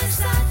 Promise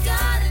I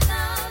got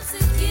enough to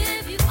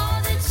give you all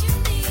that you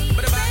need.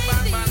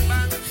 Baby,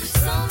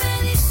 so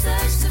many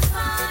search to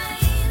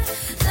find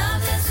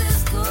love that's as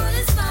good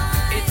as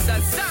mine. It's a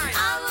sign.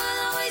 I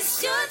will waste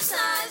your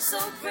time, so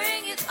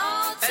bring it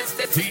all to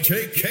me. DJ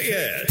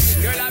KS.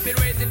 Girl, I've been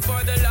waiting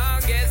for the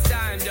longest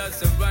time just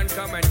to run,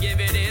 come and give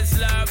it his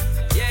love.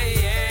 Yeah,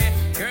 yeah.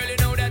 Girl, you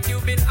know that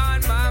you've been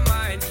on my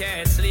mind.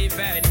 Can't sleep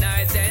at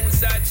night and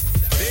such.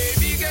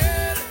 Baby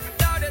girl,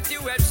 now that you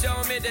have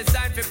shown me the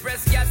sign for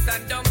press gas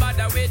and don't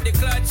bother with the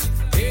clutch.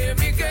 Hear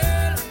me,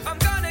 girl, I'm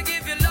gonna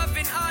give you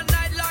loving all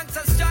night long,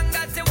 so strong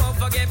that you won't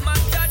forget my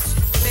touch.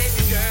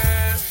 Baby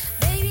girl.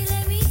 Baby,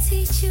 let me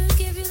teach you,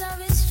 give you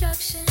love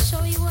instruction,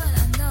 show you what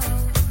I know.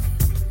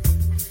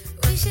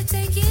 We should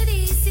take it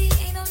easy,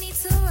 ain't no need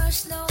to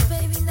rush, no,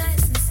 baby,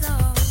 nice and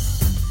slow.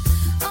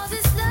 All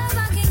this love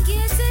I can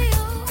give to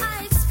you,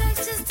 I expect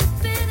just a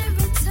bit in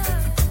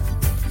return.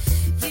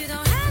 You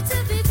don't have to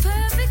be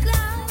perfect,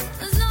 love,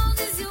 as long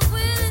as you're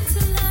willing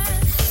to learn.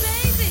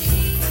 Baby,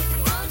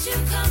 won't you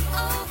come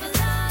over,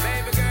 love?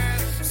 Baby girl.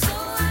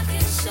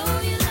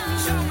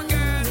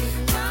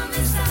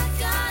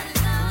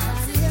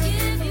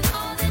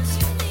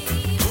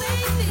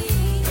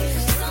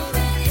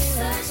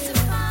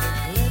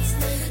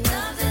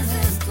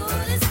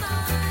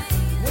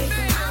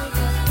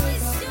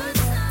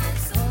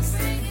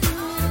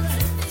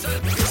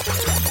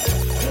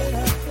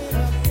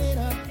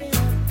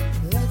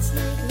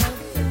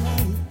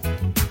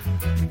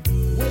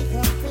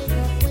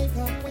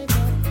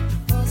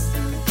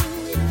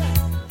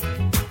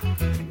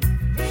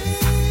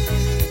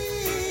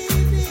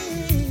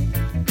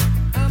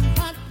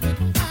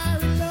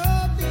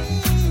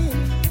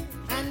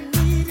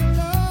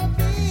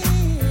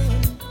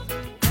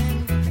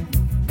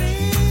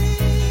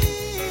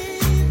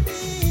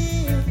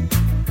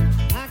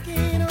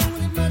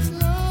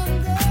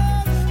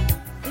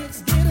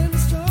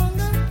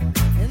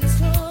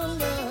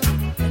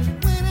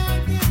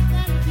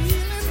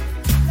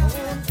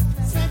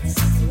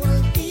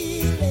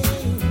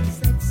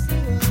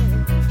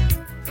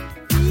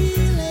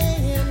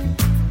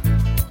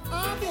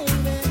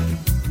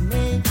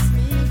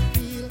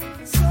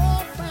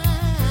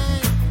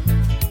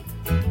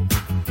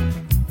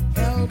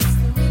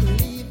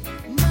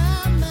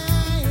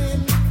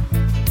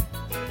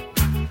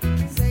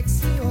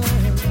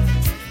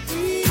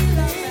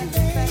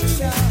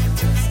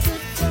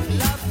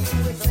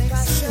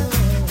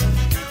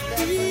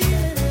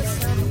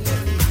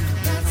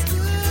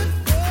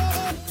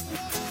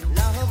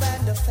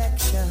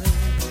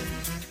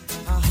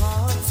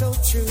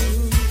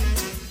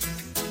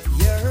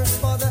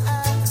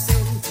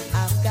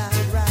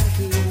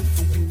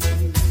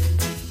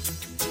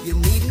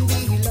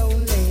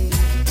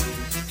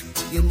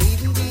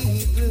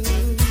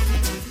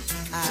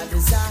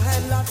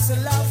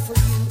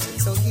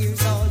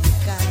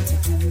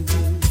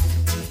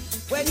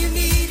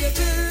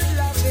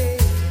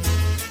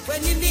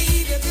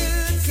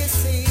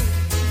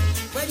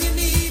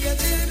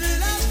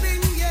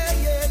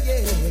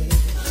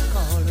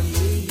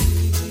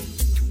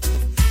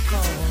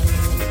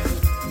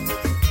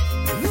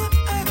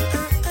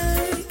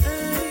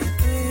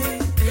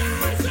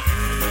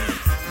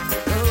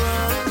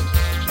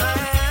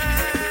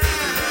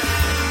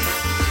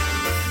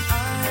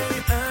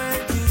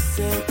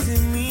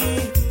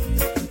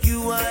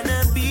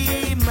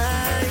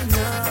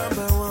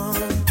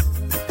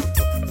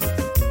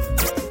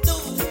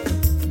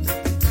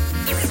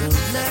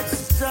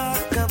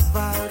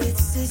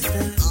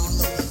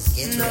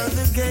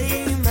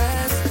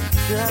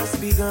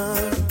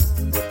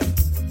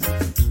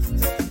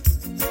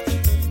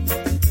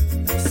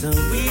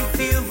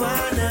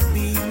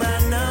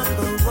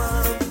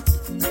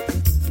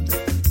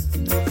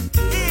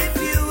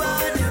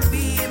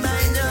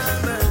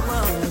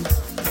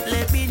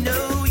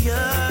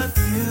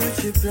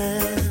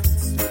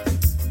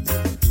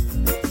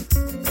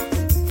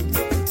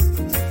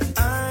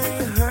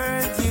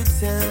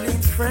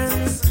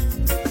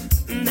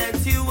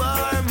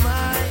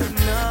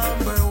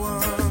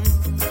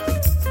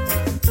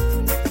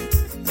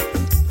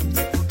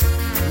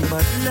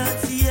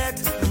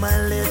 that,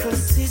 my little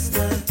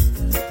sister.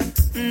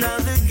 Now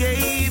the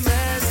game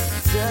has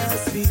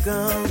just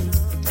begun.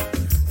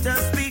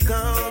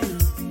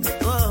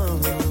 Oh,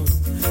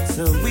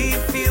 so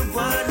if you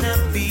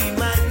wanna be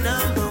my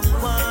number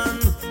one,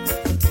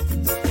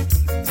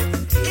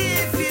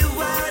 if you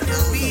wanna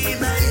be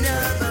my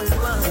number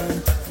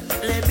one,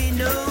 let me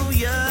know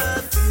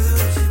your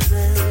future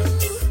plan.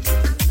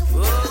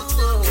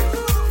 Oh,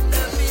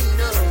 let me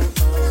know.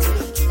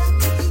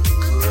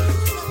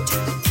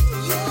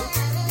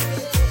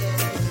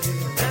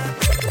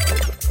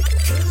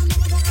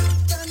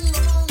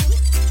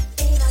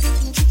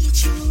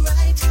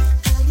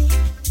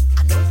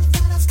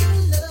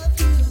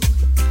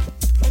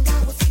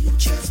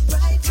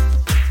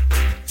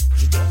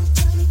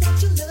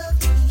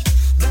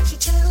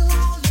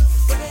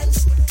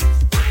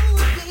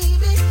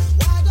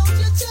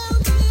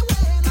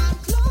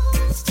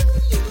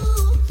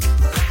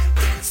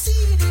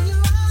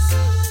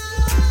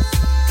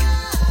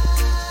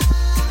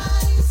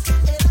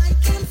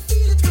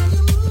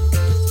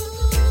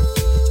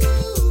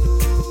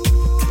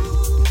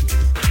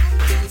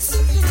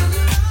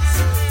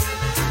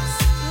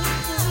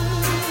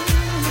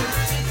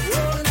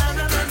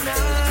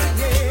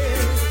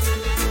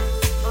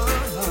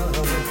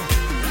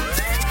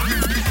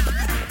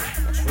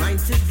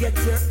 Get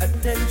your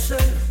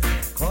attention,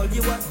 call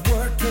you at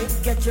work,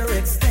 can't get your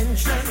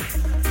extension.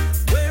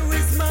 Where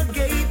is my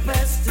gate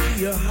pass to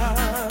your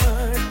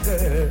heart,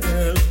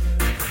 girl?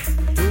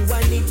 Do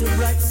I need to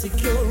write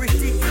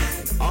security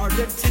in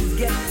order to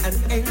get an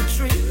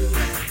entry?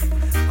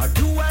 Or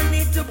do I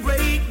need to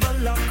break the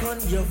lock on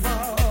your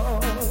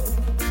vault?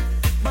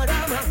 But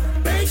I'm a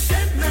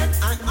patient man,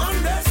 I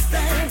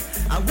understand.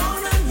 I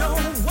wanna know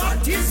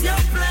what is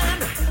your plan.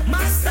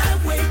 Must I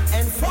wait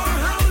and for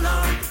how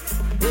long?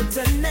 Put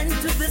an end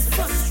to this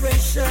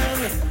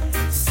frustration.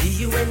 See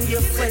you and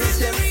your friends,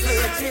 they're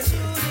flirting,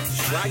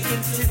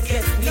 trying to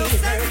get me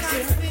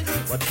hurting.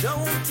 But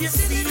don't you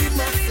see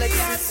my flex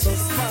is so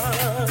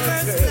smart,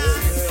 girl?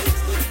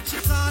 She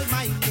called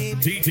my name.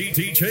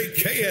 DJ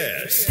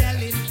KS.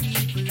 Telling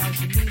people how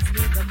she needs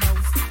me the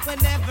most.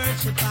 Whenever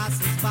she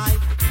passes by,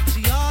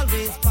 she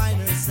always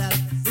finds herself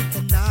with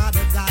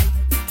another guy.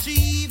 She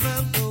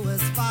even goes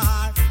as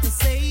far to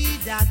say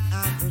that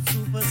I'm her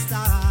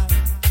superstar.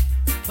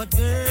 But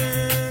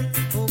girl,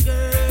 oh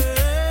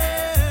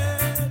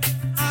girl,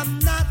 I'm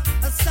not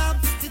a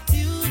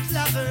substitute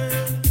lover.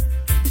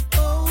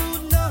 Oh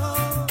no,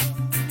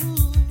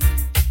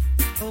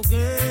 oh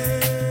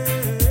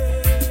girl,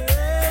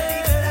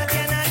 I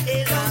cannot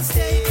help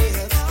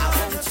myself. I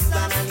want you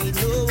and I need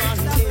no one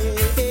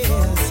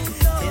else.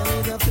 Tell me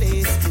the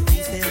place,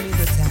 please tell me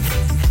the time.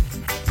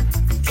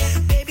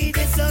 Baby,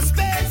 the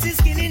suspense is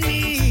killing me.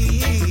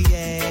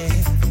 Yeah,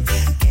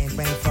 can't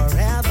wait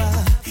forever.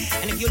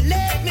 And if you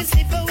let me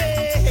slip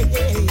away,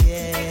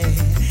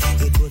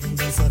 yeah, it wouldn't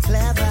be so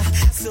clever.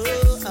 So,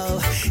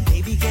 oh,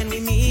 baby, can we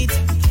meet?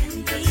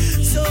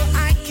 So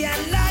I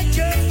can light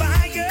your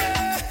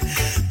fire.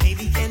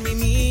 Baby, can we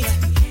meet?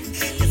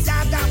 'Cause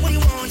I've got what you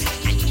want,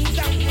 and you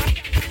got what?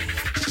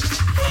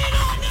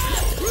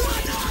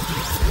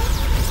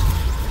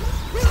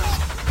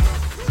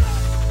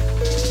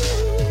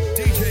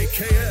 DJ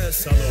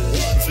KS on the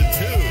ones and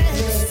twos.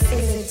 This is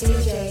a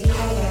DJ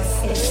KS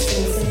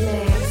exclusive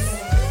mix.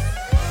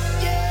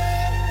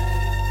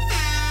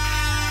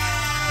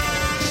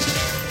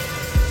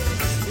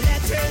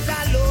 Letters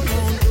alone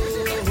won't do.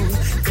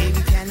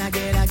 Baby, can I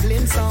get a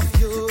glimpse of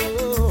you?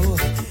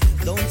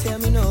 Don't tell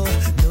me no,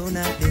 no,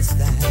 not this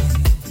time.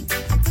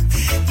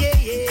 Yeah,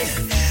 yeah.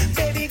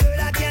 Baby girl,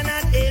 I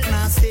cannot help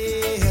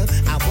myself.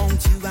 I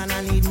want you and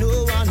I need no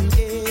one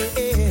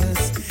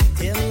else.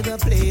 Tell me the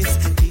place,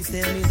 please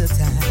tell me the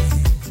time.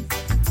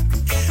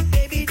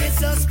 Baby, this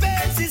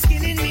suspense is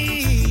killing me.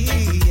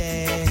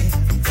 Yeah,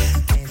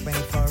 can't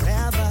wait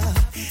forever.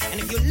 And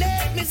if you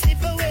let me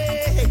slip away,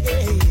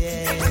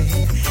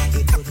 yeah,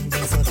 it wouldn't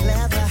be so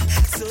clever.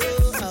 So,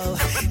 oh,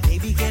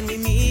 baby, can we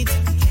meet?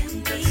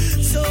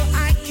 So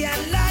I can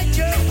light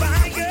your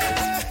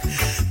fire.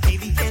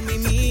 Baby, can we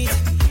meet?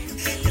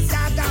 'Cause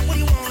I've got what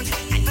you want,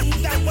 and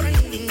you got what I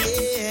need.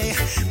 Yeah,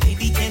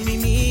 baby, can we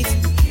meet?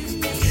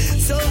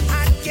 So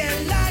I can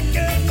light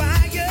your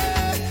fire.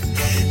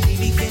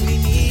 Baby, can we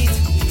meet?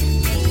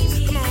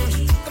 Come on,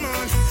 come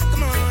on,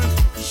 come on.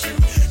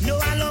 No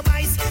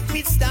alibis,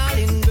 quit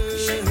stalling,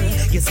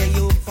 girl. You say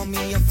you for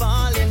me, you're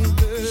falling,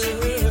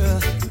 girl.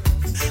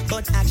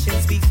 But action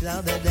speaks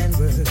louder than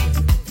words.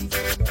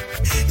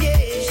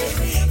 Yeah,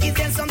 is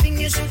there something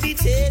you should be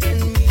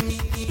telling me?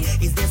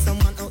 Is there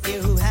someone out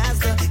there who has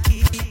the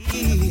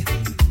key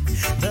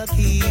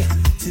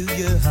to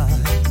your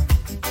heart?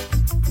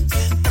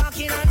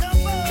 Talking on the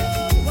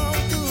phone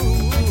won't do.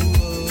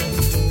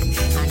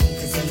 I need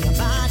to see your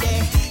body.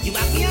 You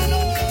have me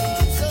alone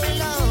so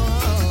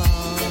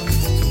long,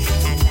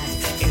 and that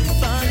is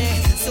funny.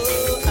 So,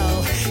 oh,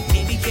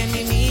 baby, can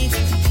we meet?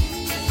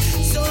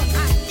 So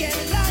I can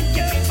light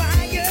your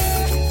fire.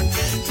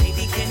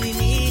 Baby, can we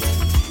meet?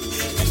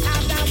 'Cause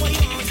I've got what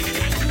you want, you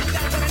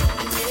got what I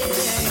need.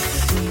 Yeah.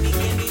 Baby,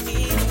 can we meet?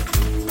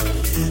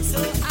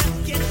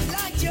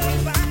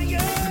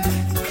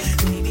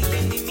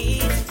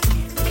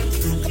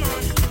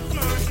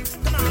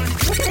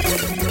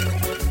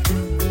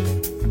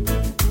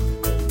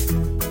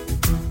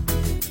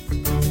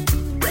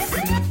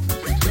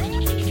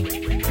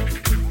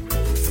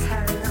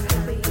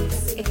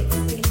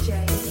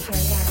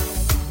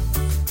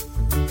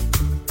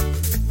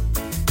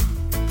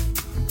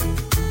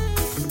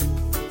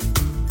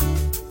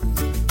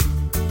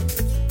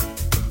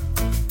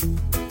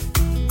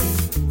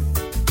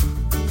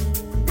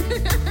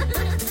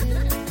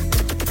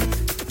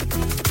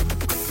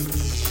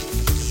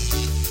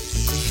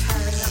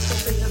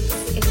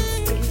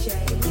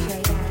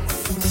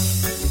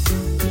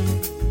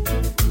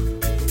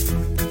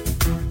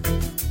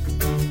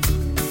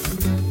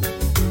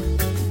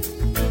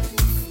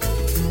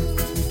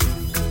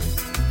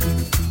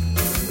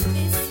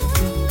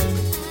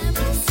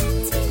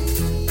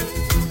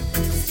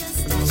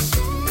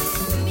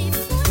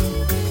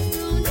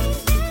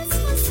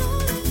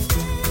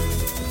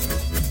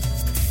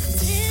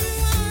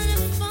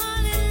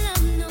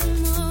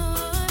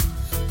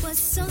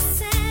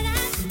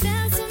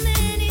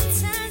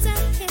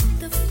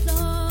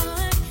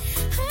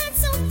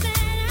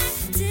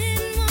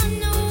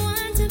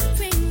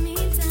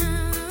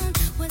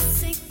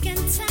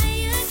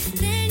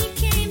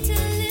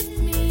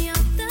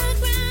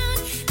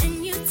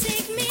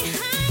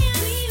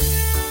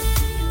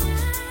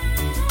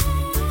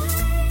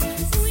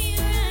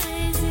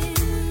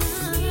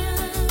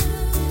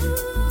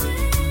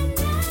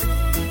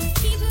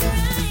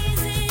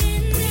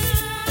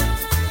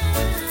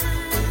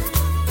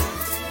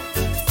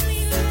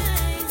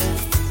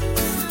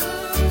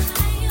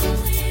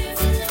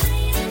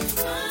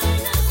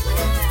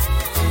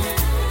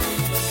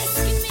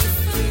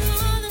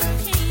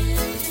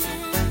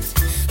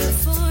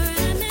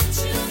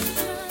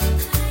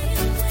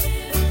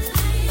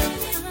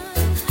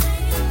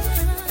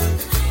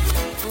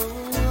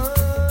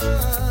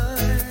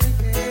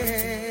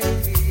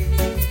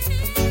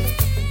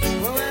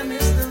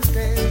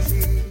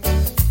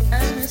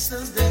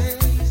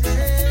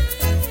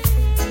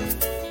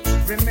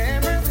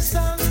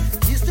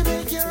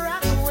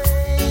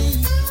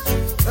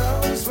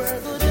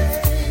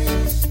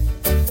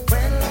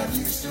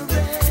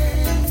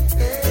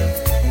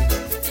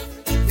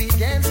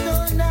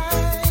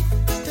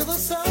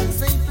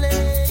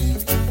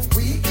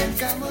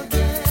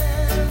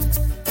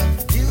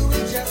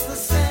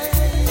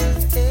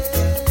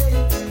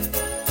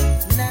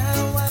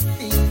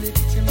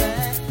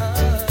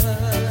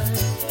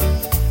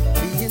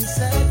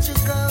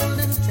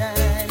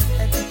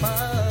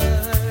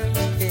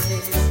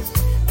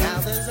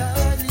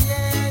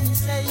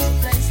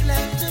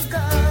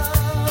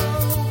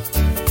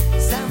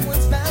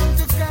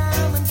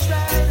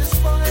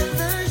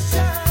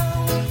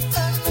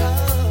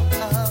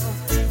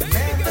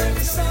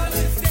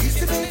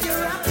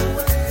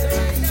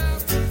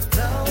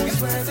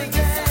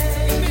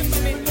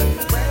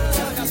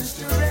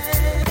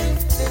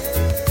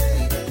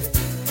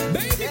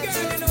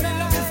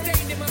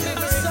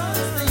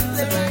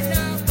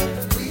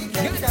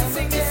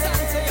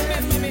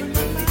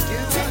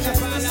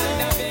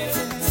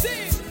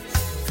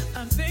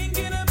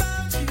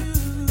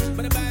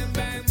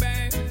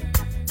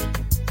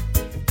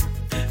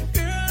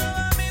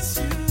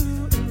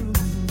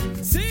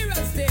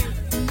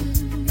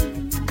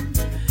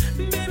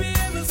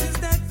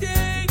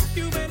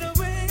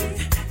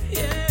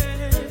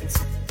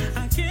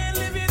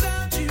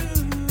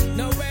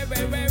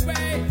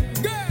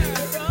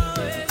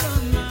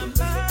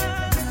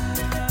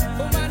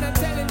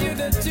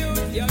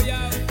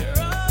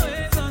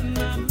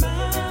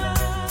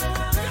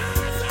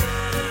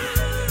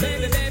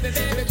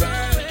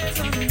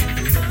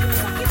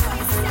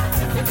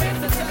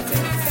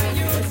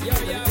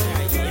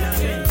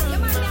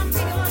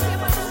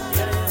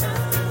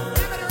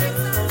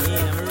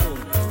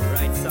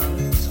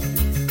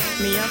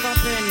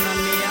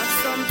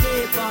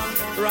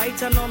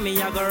 Right, I know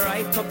me, I go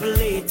right couple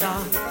later.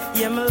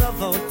 Yeah, me love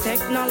how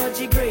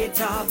technology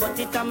greater, but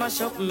it a mash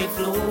up me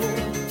flow.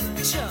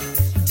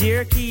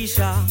 Dear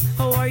Keisha,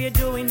 how are you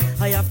doing?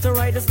 I have to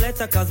write this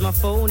letter cause my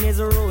phone is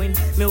ruined.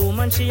 Me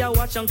woman, she a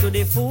watch on to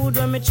the food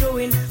when me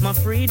chewing. My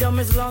freedom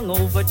is long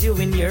overdue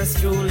in yours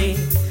truly.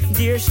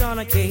 Dear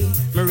Shauna K,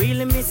 me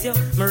really miss you.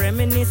 Me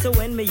reminisce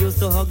when me used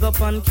to hug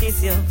up and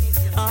kiss you.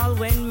 All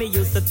when me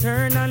used to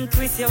turn and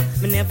twist you.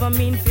 Me never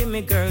mean for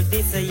me girl,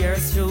 this a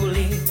yours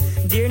truly.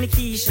 Dear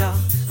Nikisha,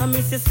 I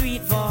miss your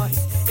sweet voice.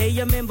 Hey,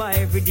 you remember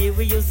every day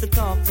we used to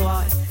talk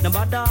twice.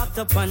 Nobody act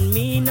up on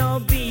me, no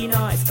be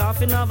nice.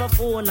 Coughing off a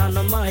phone and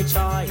not my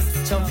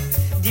choice. Chum.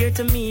 Dear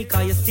to me,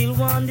 cause you still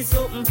want this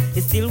open.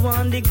 You still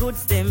want the good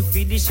stem for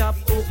the shop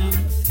open.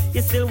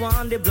 You still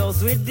want the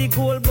blouse with the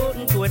gold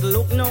button. To it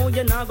look now,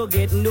 you're not gonna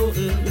get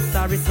nothing.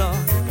 Sorry, sir.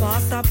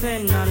 Pass a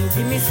pen and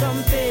give me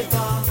some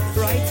paper.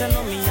 Right, I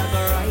know me, I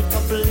go write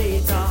up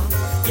later.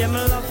 Yeah,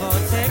 me love how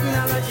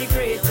technology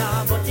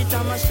greater, but it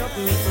a mash up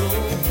me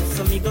flow.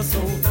 So me go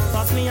so,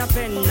 pass me a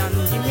pen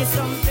and give me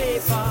some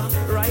paper.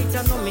 Right,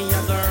 I know me,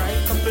 I go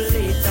write up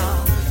later.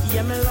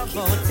 Yeah, me love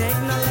how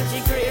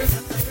technology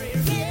greater.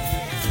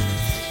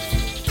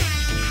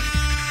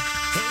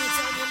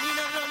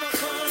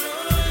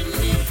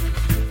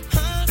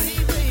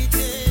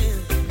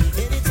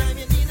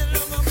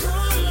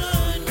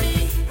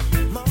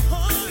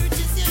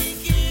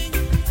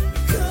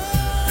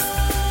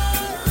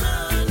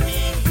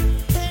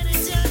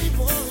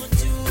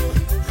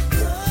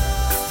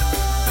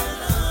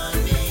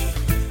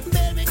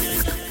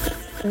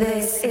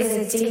 This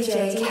is a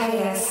DJ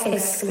KS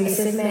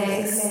exclusive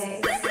mix.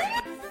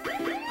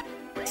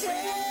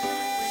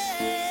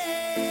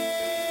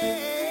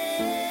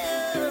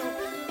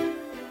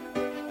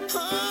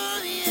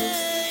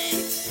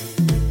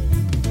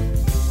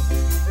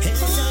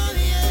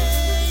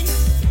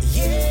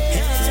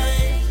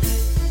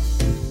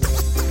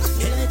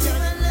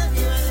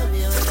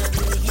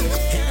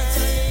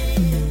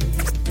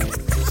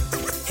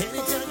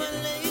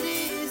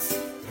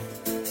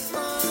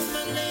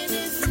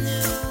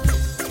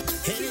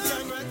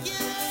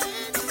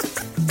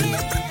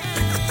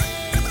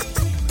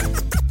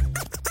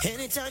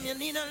 Anytime you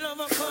need a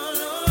lover,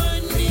 call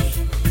on me.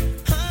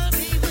 I'll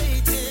be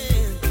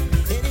waiting.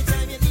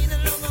 Anytime you need a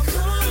lover,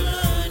 call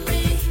on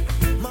me.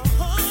 My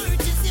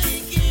heart is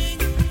aching.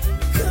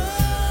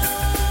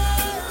 Call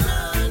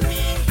on me.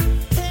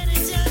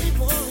 Anytime you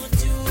want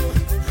to.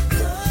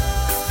 Call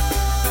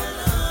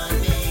on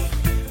me.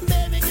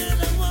 Baby girl,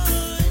 I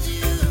want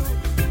you.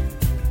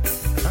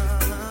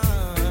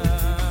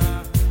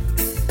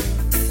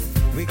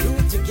 We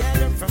grew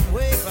together from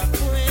way back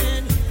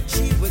when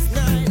she was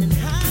 9 and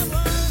I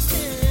was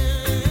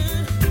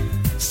 10.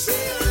 She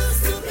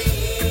used to be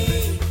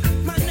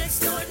my next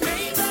door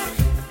neighbor.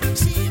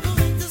 She even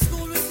went to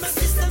school with my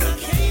sister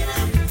Makeda.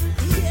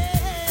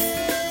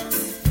 Yeah.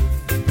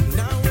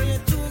 Now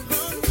we're two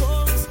grown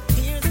folks.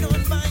 Years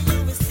gone by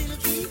and we still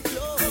keep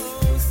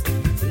close.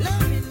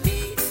 Loving me,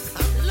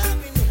 I'm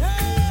loving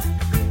her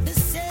the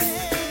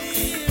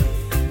same.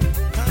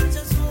 I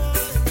just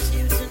want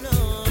you to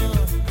know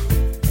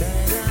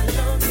that I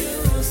love you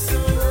so.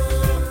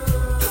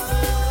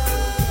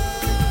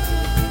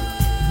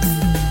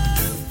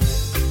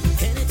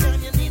 Anytime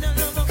you need a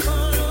lover,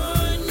 call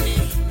on me.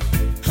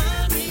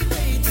 I'll be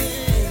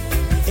waiting.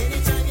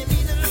 Anytime you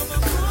need a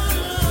lover, call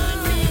on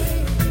me.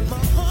 My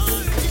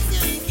heart is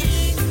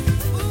aching.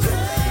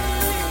 Call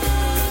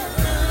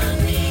on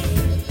me.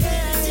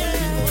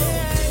 Anytime you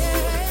want to.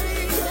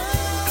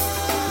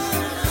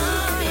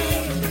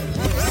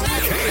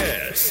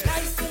 KS.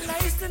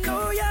 Nice to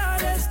know ya,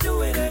 let's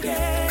do it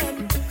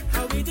again.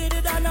 How we did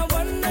it on a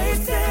one night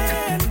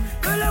stand.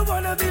 Girl, I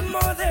wanna be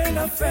more than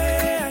a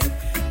friend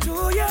to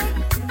ya.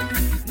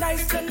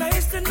 Nice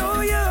to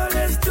know ya,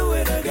 let's do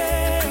it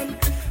again.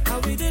 How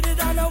we did it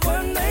on a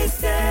one night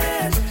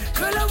stand.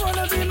 Girl, I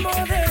wanna be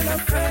more than a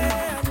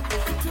friend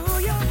to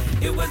ya.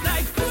 It was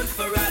like food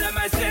for all of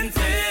my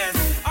senses.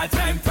 Our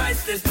time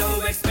priceless,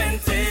 no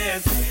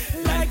expenses.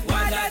 Like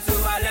water to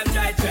all them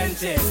dry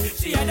trenches.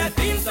 She had a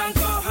theme song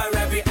for her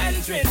every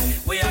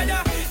entrance. We had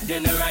a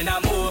dinner and a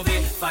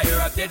movie.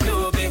 Fire up the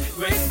doobie.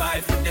 Grade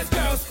 5, this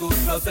girl school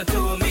closer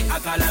to me. I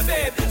call her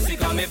babe, she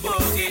call me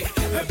boogie.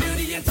 Her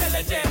beauty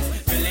intelligence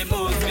really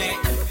moves me.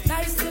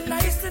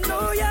 Nice to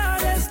know ya,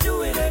 let's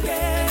do it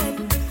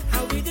again.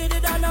 How we did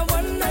it on a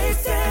one night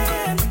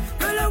stand.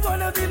 Girl, I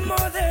wanna be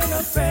more than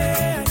a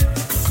friend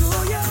to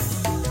ya.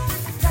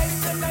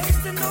 Nice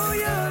to know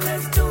ya,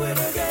 let's do it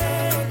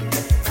again.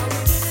 How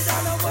we did it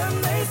on a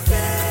one night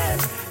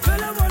stand.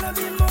 Girl, I wanna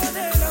be more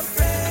than a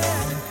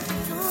friend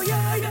to ya.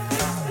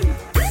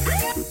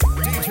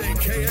 DJ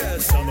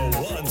KS on the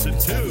ones and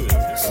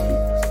twos.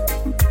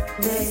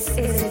 This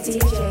is a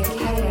DJ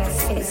KS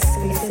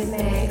exclusive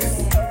mix.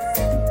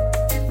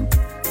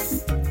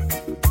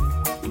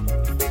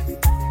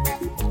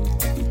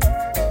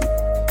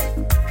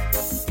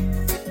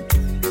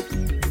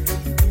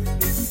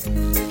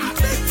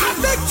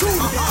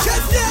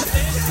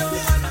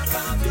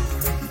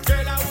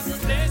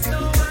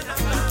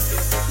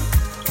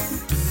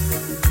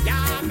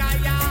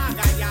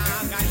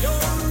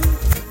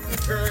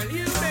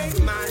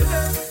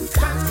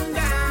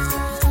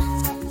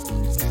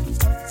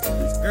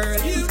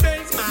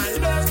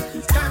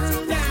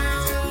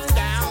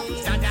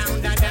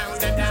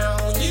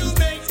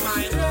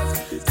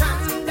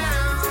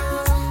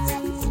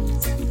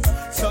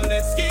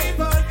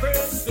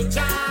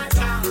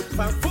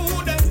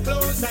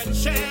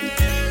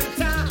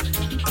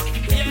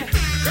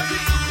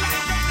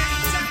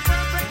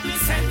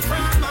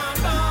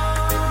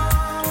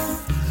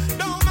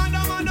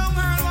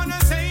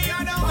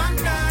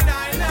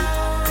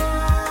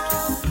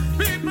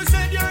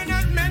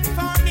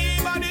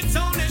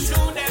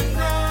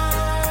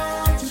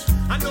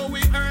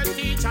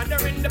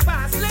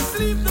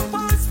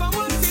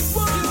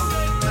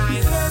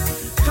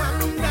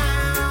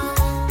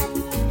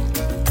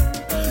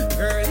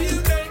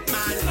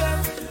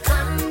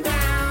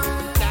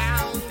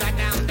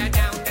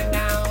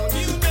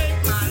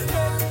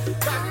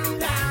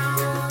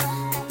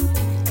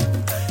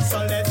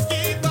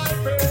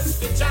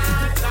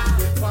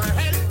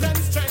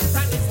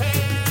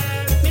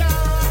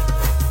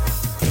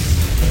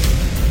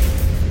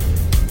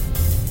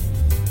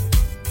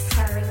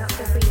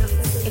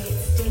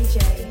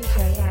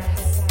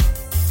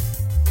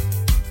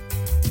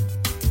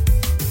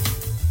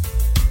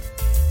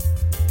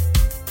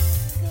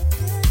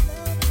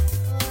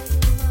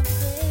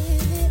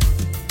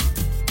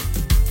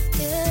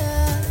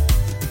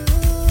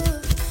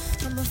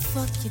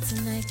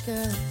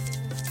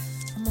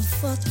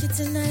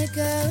 kind of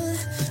girl.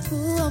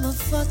 Ooh, I'ma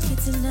fuck you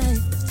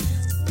tonight.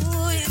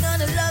 Ooh, you're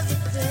gonna love it,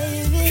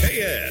 baby.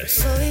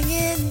 KS. Going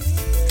in.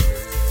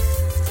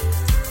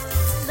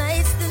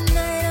 Tonight's the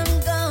night I'm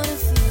gonna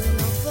feel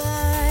your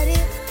body.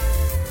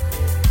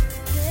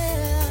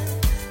 Yeah.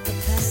 The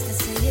pastor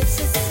say it's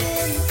a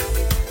sin.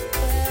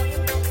 Well,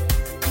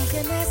 we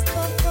can ask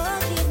for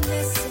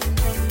forgiveness in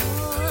the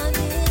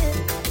morning.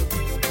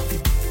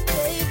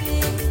 Baby,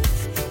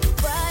 your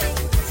body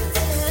is a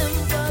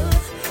temple.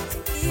 To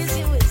please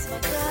you is my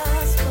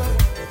gospel.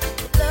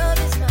 Love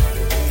is my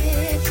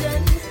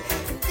religion.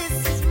 And this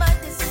is my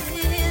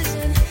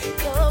decision.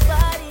 Your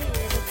body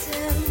is a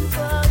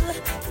temple.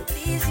 To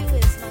please you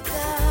is my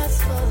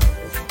gospel.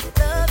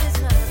 Love is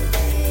my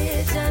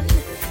religion.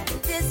 And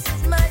this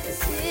is my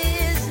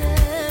decision.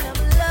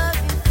 I'ma love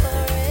you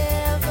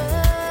forever.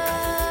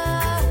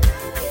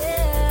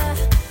 Yeah,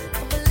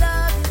 I'ma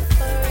love you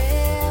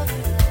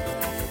forever.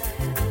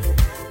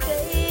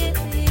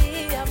 Baby,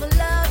 I'ma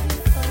love you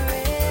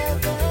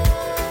forever.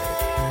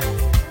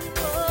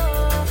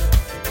 Oh,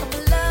 I'ma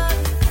love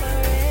you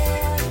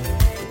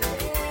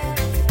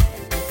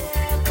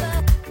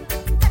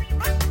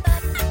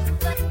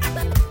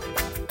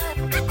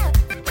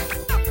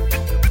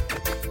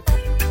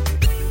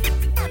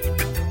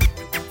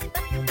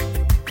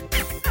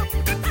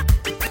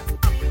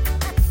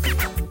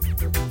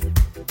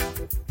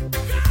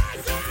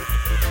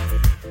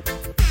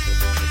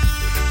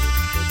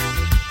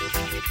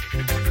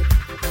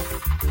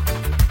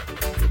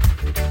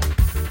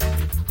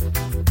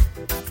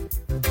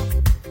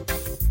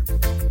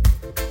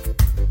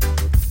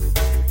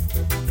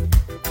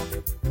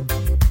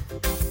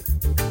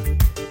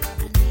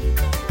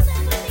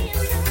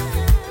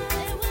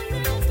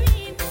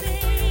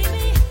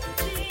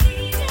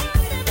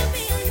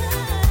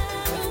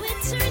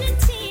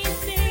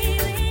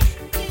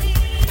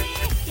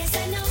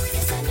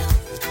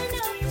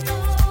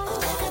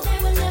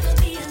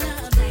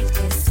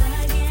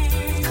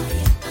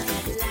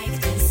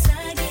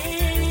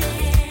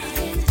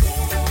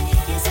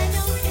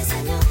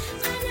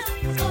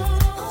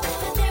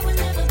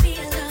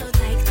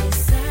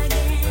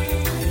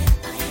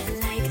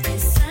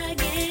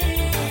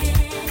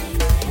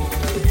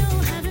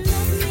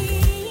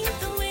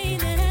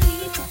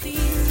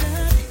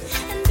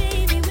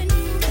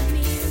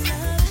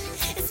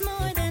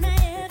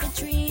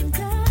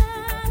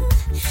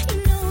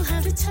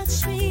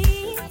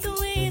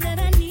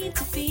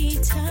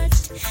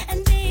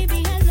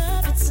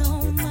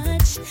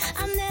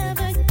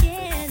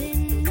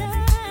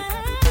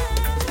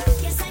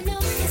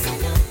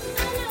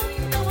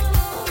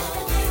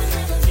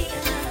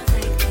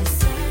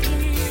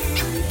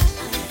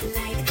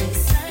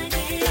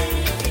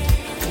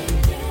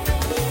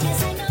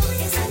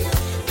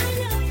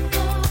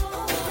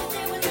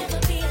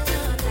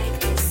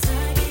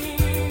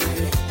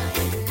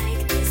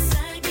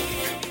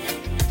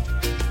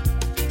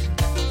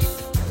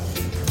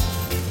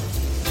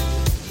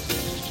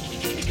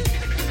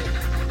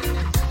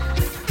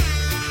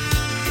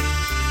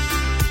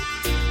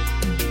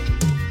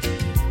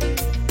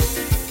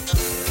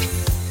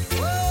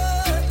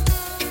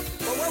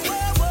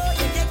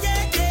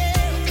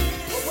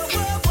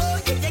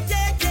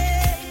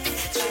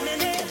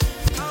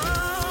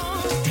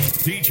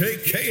DJ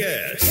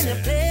KS. Can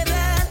you play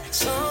that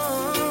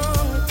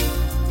song?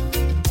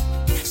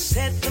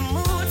 Set the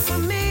mood for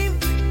me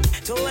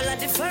to all a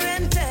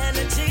different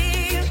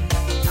energy.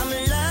 I'm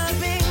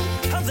loving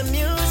how the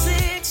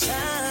music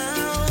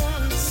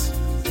sounds.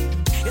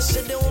 You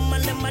said the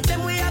woman, them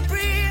we are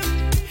brave.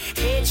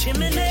 Hey,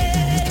 Chimney.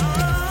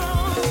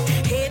 Oh,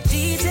 hey,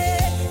 DJ,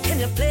 can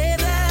you play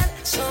that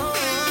song?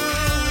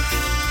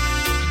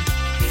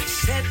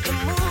 Set the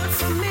mood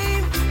for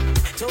me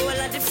to all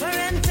a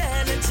different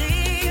energy.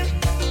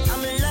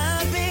 I'm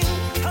loving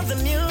how the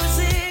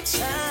music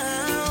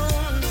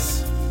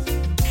sounds.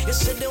 You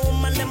said the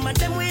woman, them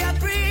we are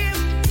brave.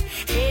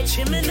 Hey,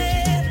 Chimney,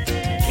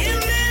 give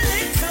me a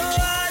little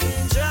one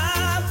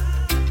drop.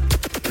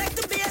 Like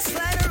the bass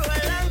line roll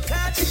and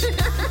catch.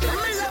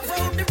 I love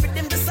how the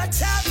rhythm just a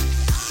chop.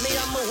 Me,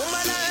 I'm a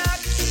woman I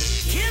rock.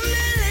 Give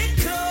me a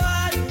little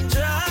one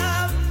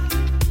drop.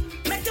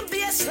 Make the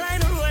bass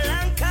line roll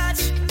and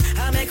catch.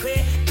 I make we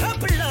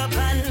couple up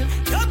and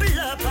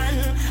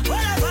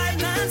what I vibe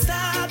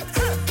non-stop.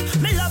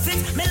 Me love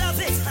it.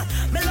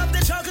 Me love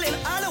the juggling.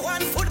 All the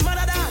one foot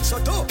mother dance. So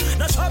do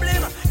no trouble.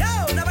 Yo,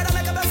 never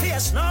make up a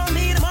face. No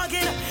need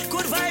mugging.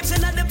 Good vibes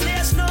in the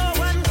place. No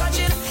one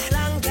watching.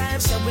 Long time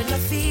so when I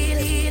feel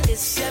it.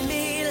 This yeah,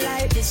 me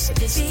like this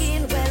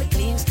scene well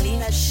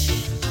clean as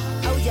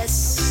oh yes,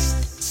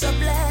 so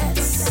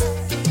blessed.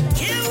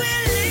 Give me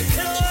a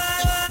little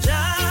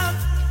drop.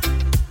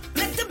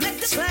 Make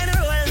the slide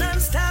roll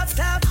non-stop.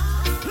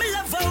 Me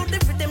love how the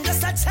rhythm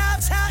just a chop.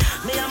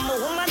 Me I'm a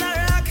woman a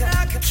rock.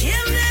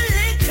 Give me a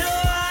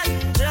little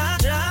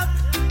drop.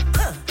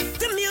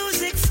 The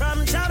music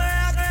from Jabba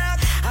Rock.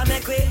 I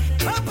make we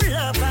couple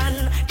up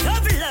and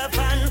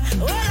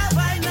all I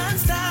vibe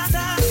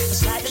non-stop.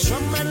 It's like the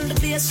drum and the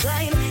bass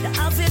line. You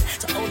have it,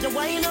 so how you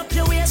wind up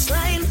your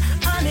waistline.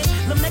 On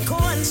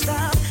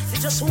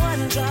just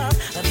one drop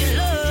of your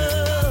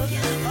love.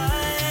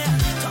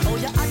 So all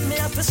you had me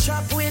have to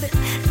strap with it.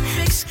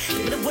 Fix,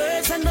 give me the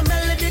words and the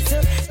melody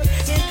to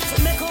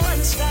make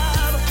one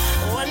stop,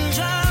 one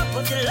drop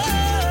of your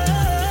love.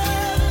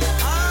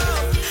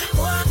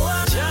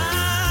 One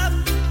drop,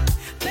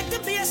 make the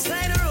bass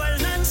line roll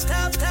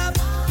non-stop, stop.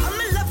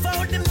 I'm in love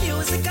out the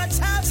music, I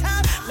top.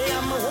 Me,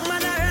 I'm a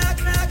woman, I rock.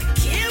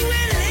 Can't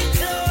wait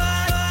little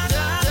one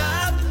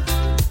drop.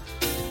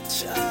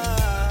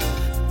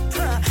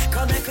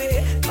 Come make me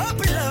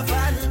couple of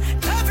one,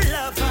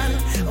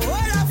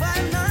 all of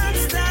one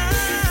non-stop.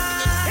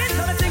 It's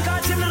gonna think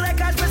I'll the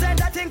records, present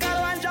that thing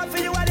called one drop for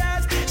you and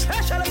us.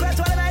 Special request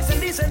to all the nice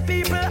and decent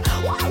people.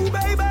 Wow,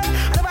 baby.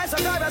 And the voice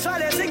of God, that's why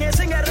they sing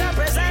it,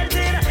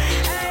 representing.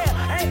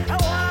 Hey, I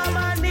want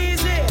my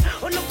easy.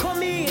 When you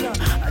come in,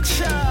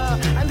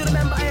 and do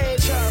remember, hey,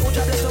 who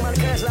just bless the man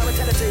curse, let me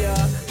tell it to you.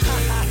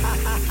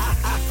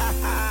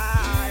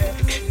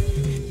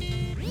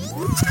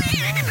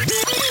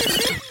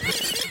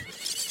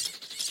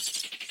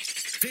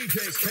 DJ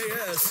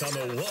KS on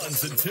the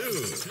ones and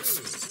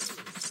twos.